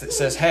text that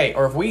says, hey,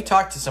 or if we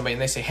talk to somebody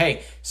and they say,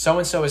 hey,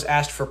 so-and-so has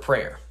asked for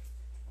prayer.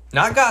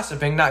 Not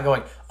gossiping, not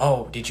going,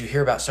 oh, did you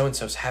hear about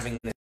so-and-so's having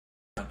this?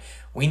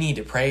 We need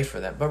to pray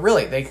for them. But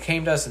really, they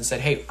came to us and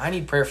said, hey, I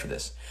need prayer for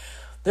this.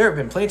 There have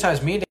been plenty of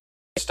times me and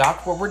Dana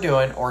stopped what we're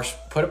doing or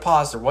put a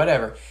pause or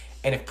whatever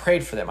and have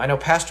prayed for them. I know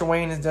Pastor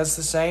Wayne does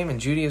the same and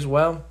Judy as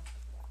well.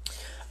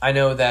 I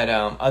know that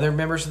other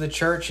members of the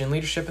church and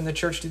leadership in the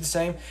church do the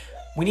same.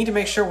 We need to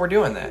make sure we're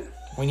doing that.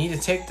 We need to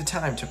take the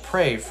time to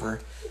pray for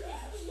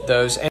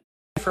those and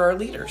for our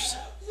leaders.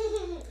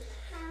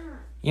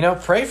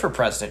 Pray for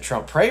President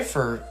Trump. Pray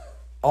for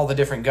all the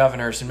different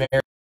governors and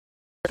mayors.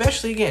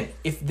 Especially, again,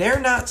 if they're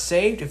not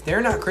saved, if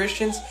they're not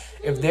Christians,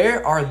 if they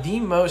are the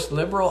most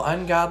liberal,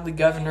 ungodly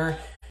governor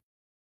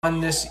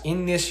in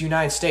this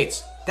United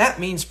States, that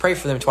means pray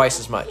for them twice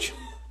as much.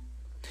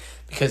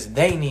 Because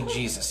they need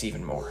Jesus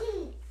even more.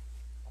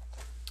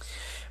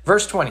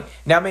 Verse 20,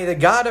 now may the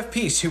God of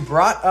peace, who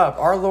brought up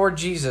our Lord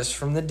Jesus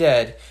from the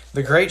dead,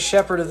 the great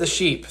shepherd of the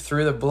sheep,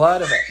 through the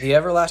blood of the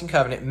everlasting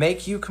covenant,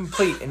 make you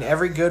complete in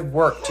every good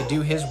work to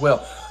do his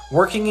will,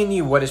 working in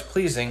you what is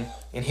pleasing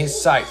in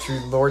his sight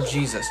through Lord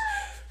Jesus,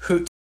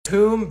 to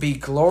whom be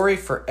glory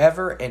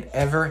forever and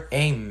ever.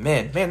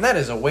 Amen. Man, that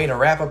is a way to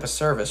wrap up a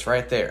service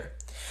right there.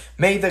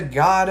 May the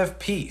God of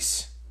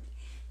peace,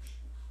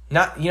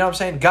 God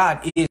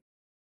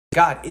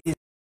is.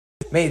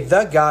 May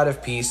the God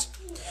of peace,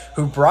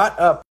 who brought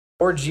up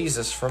Lord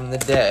Jesus from the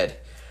dead,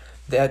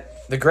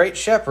 that the great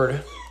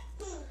shepherd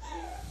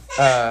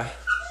of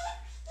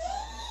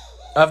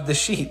the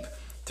sheep,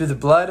 through the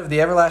blood of the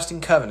everlasting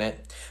covenant,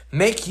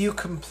 make you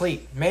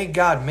complete. May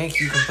God make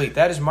you complete.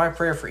 That is my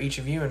prayer for each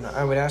of you, and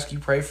I would ask you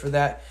pray for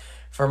that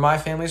for my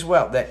family as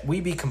well, that we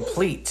be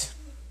complete.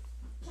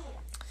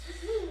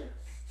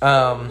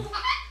 Gosh,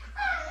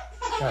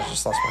 I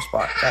just lost my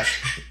spot.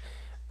 Gosh.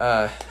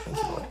 Thank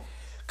you, Lord.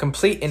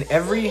 Complete in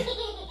every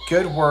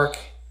good work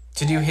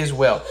to do his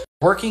will,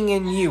 working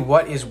in you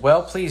what is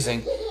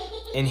well-pleasing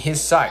in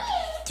his sight,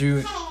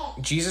 through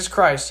Jesus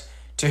Christ,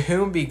 to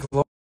whom be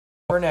glory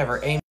forever and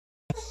ever. Amen.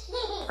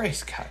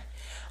 Praise God.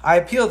 I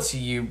appeal to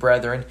you,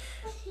 brethren,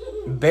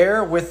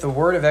 bear with the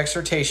word of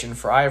exhortation,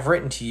 for I have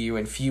written to you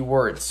in few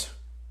words.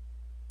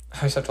 I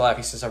just have to laugh.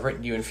 He says, I've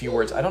written to you in few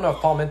words. I don't know if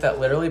Paul meant that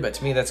literally, but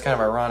to me that's kind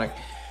of ironic.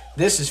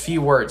 This is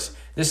few words.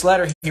 This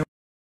letter he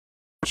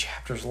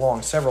chapters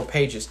long, several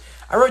pages.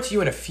 I wrote to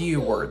you in a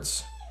few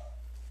words.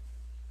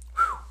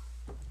 Whew.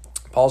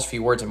 Paul's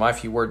few words and my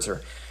few words are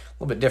a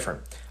little bit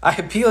different. I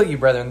appeal you,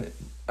 brethren.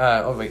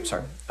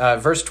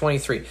 Verse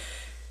 23.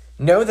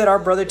 Know that our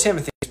brother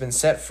Timothy has been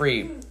set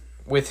free,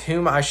 with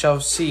whom I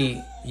shall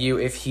see you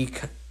if he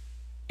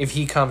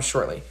comes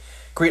shortly.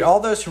 Greet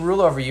all those who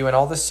rule over you and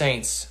all the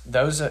saints.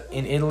 Those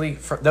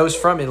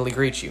from Italy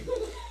greet you.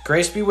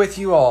 Grace be with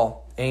you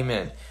all.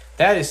 Amen.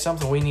 That is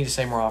something we need to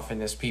say more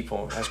often as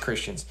people, as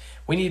Christians.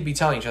 We need to be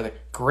telling each other,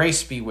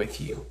 grace be with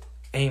you.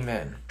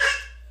 Amen.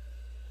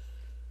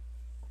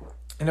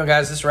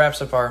 Guys, this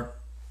wraps up our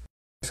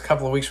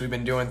couple of weeks we've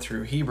been doing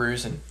through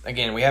Hebrews. And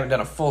again, we haven't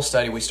done a full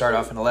study. We started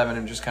off in 11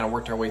 and just kind of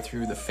worked our way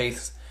through the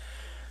faith,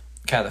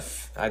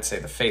 I'd say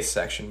the faith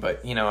section.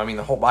 But,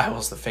 the whole Bible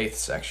is the faith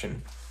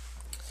section.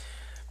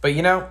 But,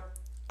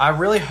 I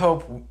really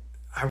hope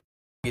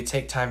you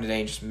take time today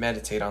and just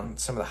meditate on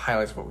some of the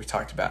highlights of what we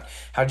talked about.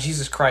 How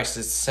Jesus Christ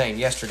is the same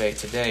yesterday,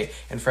 today,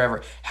 and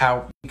forever.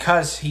 How,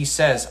 because he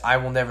says, I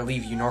will never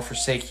leave you nor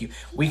forsake you,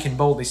 we can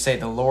boldly say,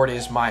 the Lord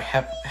is my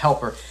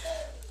helper,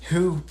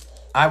 who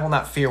I will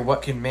not fear.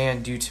 What can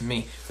man do to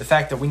me? The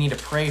fact that we need to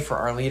pray for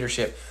our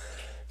leadership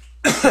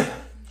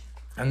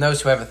and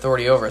those who have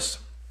authority over us.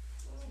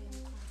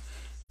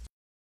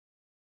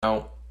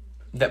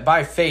 that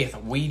by faith,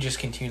 we just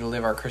continue to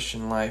live our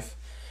Christian life.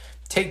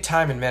 Take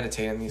time and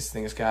meditate on these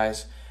things,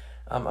 guys.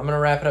 I'm going to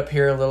wrap it up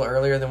here a little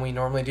earlier than we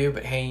normally do,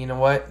 but hey, you know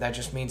what? That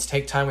just means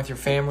take time with your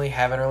family,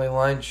 have an early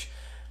lunch.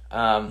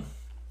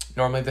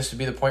 Normally this would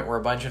be the point where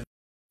a bunch of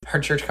our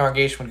church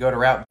congregation would go to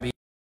Route B.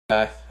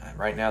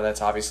 Right now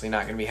that's obviously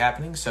not going to be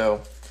happening,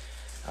 so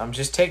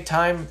just take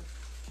time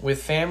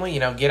with family.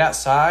 Get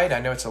outside.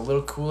 I know it's a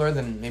little cooler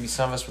than maybe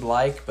some of us would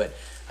like, but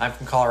I'm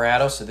from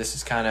Colorado, so this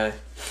is kind of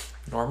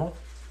normal.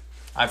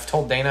 I've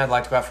told Dana I'd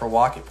like to go out for a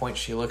walk. At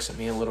points she looks at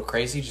me a little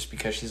crazy just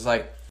because she's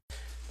like,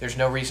 there's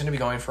no reason to be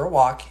going for a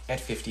walk at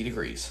 50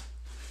 degrees.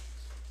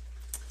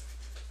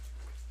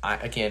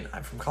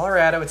 I'm from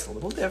Colorado. It's a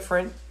little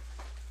different.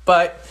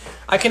 But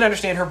I can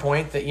understand her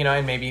point that,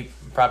 and maybe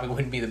probably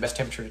wouldn't be the best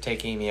temperature to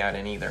take Amy out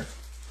in either.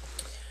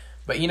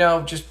 But,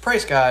 just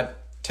praise God.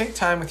 Take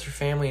time with your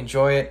family.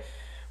 Enjoy it.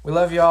 We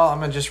love y'all. I'm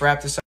going to just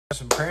wrap this up with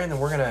some prayer, and then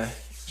we're going to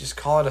just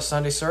call it a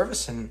Sunday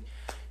service, and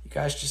you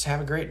guys just have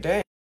a great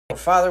day.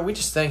 Father, we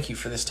just thank you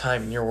for this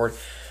time in your word.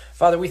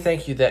 Father, we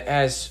thank you that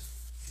as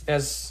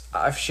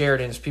I've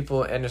shared and as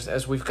people and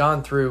as we've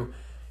gone through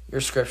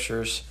your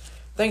scriptures,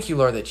 thank you,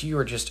 Lord, that you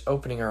are just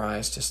opening our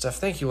eyes to stuff.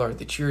 Thank you, Lord,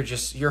 that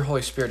your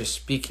Holy Spirit is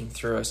speaking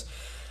through us.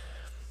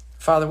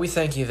 Father, we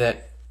thank you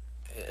that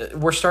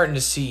we're starting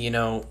to see,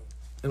 it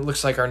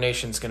looks like our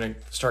nation's going to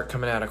start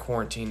coming out of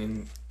quarantine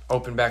and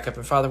open back up.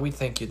 And Father, we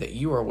thank you that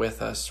you are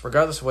with us,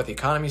 regardless of what the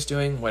economy's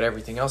doing, what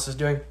everything else is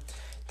doing.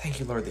 Thank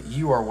you, Lord, that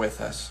you are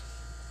with us.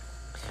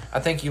 I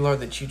thank you, Lord,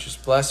 that you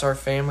just bless our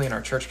family and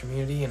our church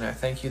community. And I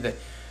thank you that,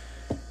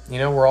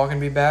 we're all going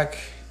to be back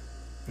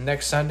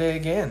next Sunday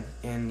again.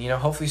 And,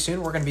 hopefully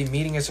soon we're going to be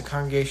meeting as a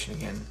congregation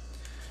again.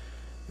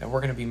 That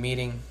we're going to be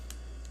meeting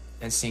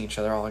and seeing each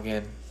other all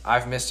again.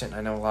 I've missed it, and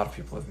I know a lot of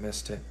people have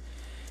missed it.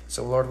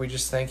 So, Lord, we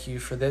just thank you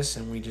for this,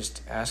 and we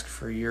just ask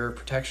for your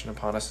protection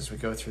upon us as we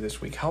go through this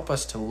week. Help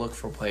us to look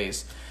for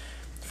ways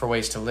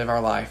to live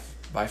our life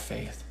by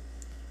faith.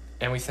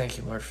 And we thank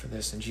you, Lord, for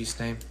this. In Jesus'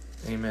 name,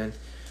 amen.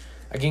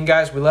 Again,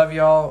 guys, we love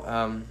y'all.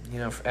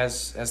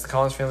 As the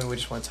Collins family, we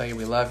just want to tell you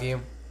we love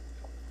you.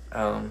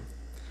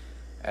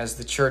 As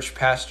the church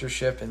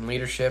pastorship and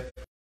leadership,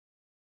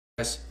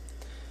 guys,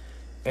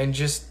 and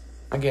just,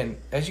 again,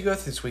 as you go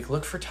through this week,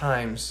 look for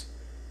times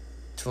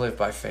to live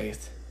by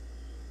faith.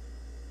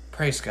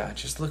 Praise God.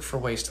 Just look for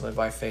ways to live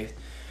by faith.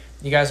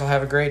 You guys will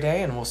have a great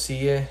day, and we'll see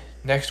you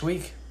next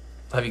week.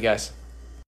 Love you guys.